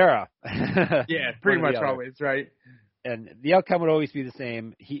Nogueira. Yeah, pretty much always, right? And the outcome would always be the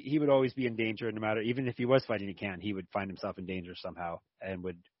same. He would always be in danger, no matter, even if he was fighting a Can, he would find himself in danger somehow and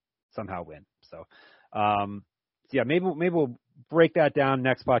would somehow win. So, yeah, maybe we'll break that down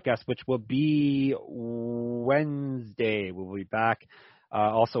next podcast, which will be Wednesday. We'll be back.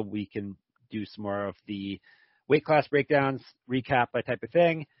 Also, we can do some more of the weight class breakdowns, recap, that type of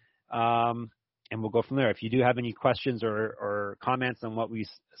thing. And we'll go from there. If you do have any questions or comments on what we've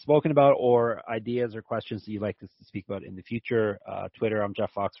spoken about, or ideas or questions that you'd like us to speak about in the future, Twitter, I'm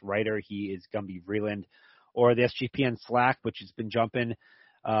Jeff Fox. Writer, he is Gumby Vreeland. Or the SGPN Slack, which has been jumping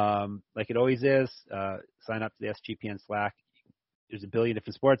like it always is. Sign up to the SGPN Slack. There's a billion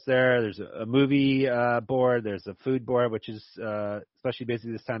different sports there. There's a movie board. There's a food board, which is especially busy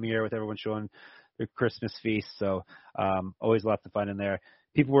this time of year with everyone showing their Christmas feast. So always lots of fun in there.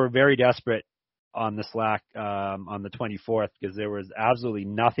 People were very desperate on the Slack on the 24th because there was absolutely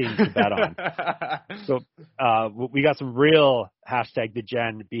nothing to bet on. So we got some real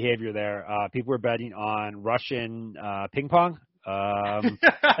 #degen behavior there. People were betting on Russian ping pong, and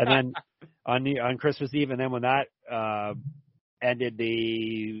then on Christmas Eve, and then when that ended,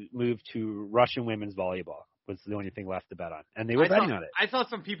 they moved to Russian women's volleyball. Was the only thing left to bet on, and they were betting on it. I saw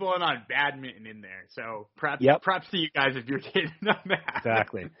some people in on badminton in there, so props to you guys if you're getting on that.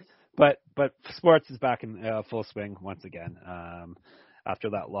 Exactly. But sports is back in full swing once again after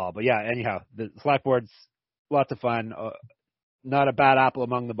that law. But yeah, anyhow, the Slack board's lots of fun. Not a bad apple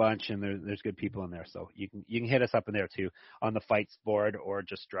among the bunch, and there's good people in there. So you can hit us up in there too on the fights board, or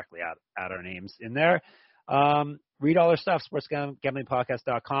just directly at our names in there. Read all our stuff,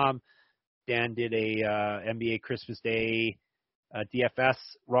 sportsgamblingpodcast.com. Dan did a NBA Christmas Day DFS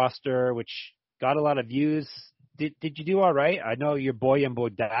roster, which got a lot of views. Did you do all right? I know your Bojan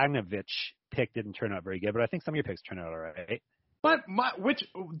Bogdanovic pick didn't turn out very good, but I think some of your picks turned out all right. But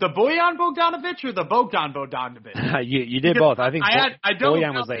the Bojan Bogdanovic or the Bogdan Bogdanovic? you did both. I think I doubled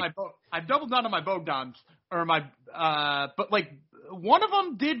down on my Bogdans or my but like one of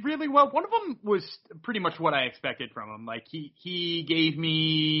them did really well. One of them was pretty much what I expected from him. Like he gave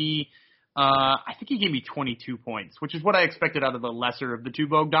me I think he gave me 22 points, which is what I expected out of the lesser of the two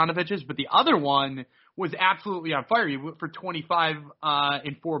Bogdanoviches. But the other one was absolutely on fire. He went for 25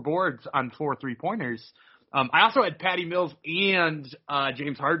 in 4 boards on 4 3-pointers. I also had Patty Mills and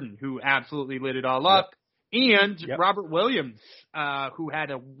James Harden, who absolutely lit it all up, and Robert Williams, who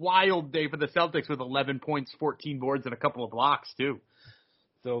had a wild day for the Celtics with 11 points, 14 boards, and a couple of blocks, too.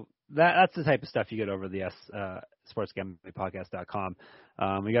 So that's the type of stuff you get over the sportsgamblingpodcast.com.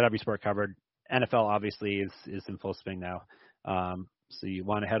 We got every sport covered. NFL obviously is in full swing now. So you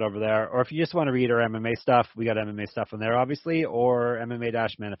want to head over there. Or if you just want to read our MMA stuff, we got MMA stuff in there, obviously, or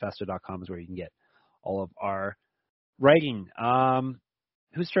MMA-manifesto.com is where you can get all of our writing.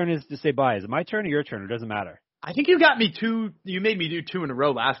 Whose turn is to say bye? Is it my turn or your turn? It doesn't matter. I think you got me 2. You made me do 2 in a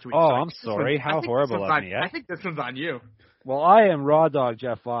row last week. Oh, so I'm sorry. How horrible of me. I think this one's on you. Well, I am Raw Dog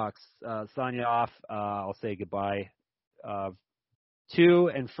Jeff Fox. Signing off. I'll say goodbye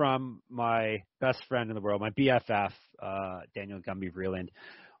to and from my best friend in the world, my BFF, Daniel Gumby Vreeland.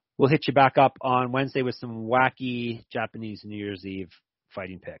 We'll hit you back up on Wednesday with some wacky Japanese New Year's Eve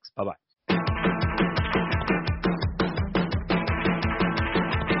fighting picks. Bye-bye.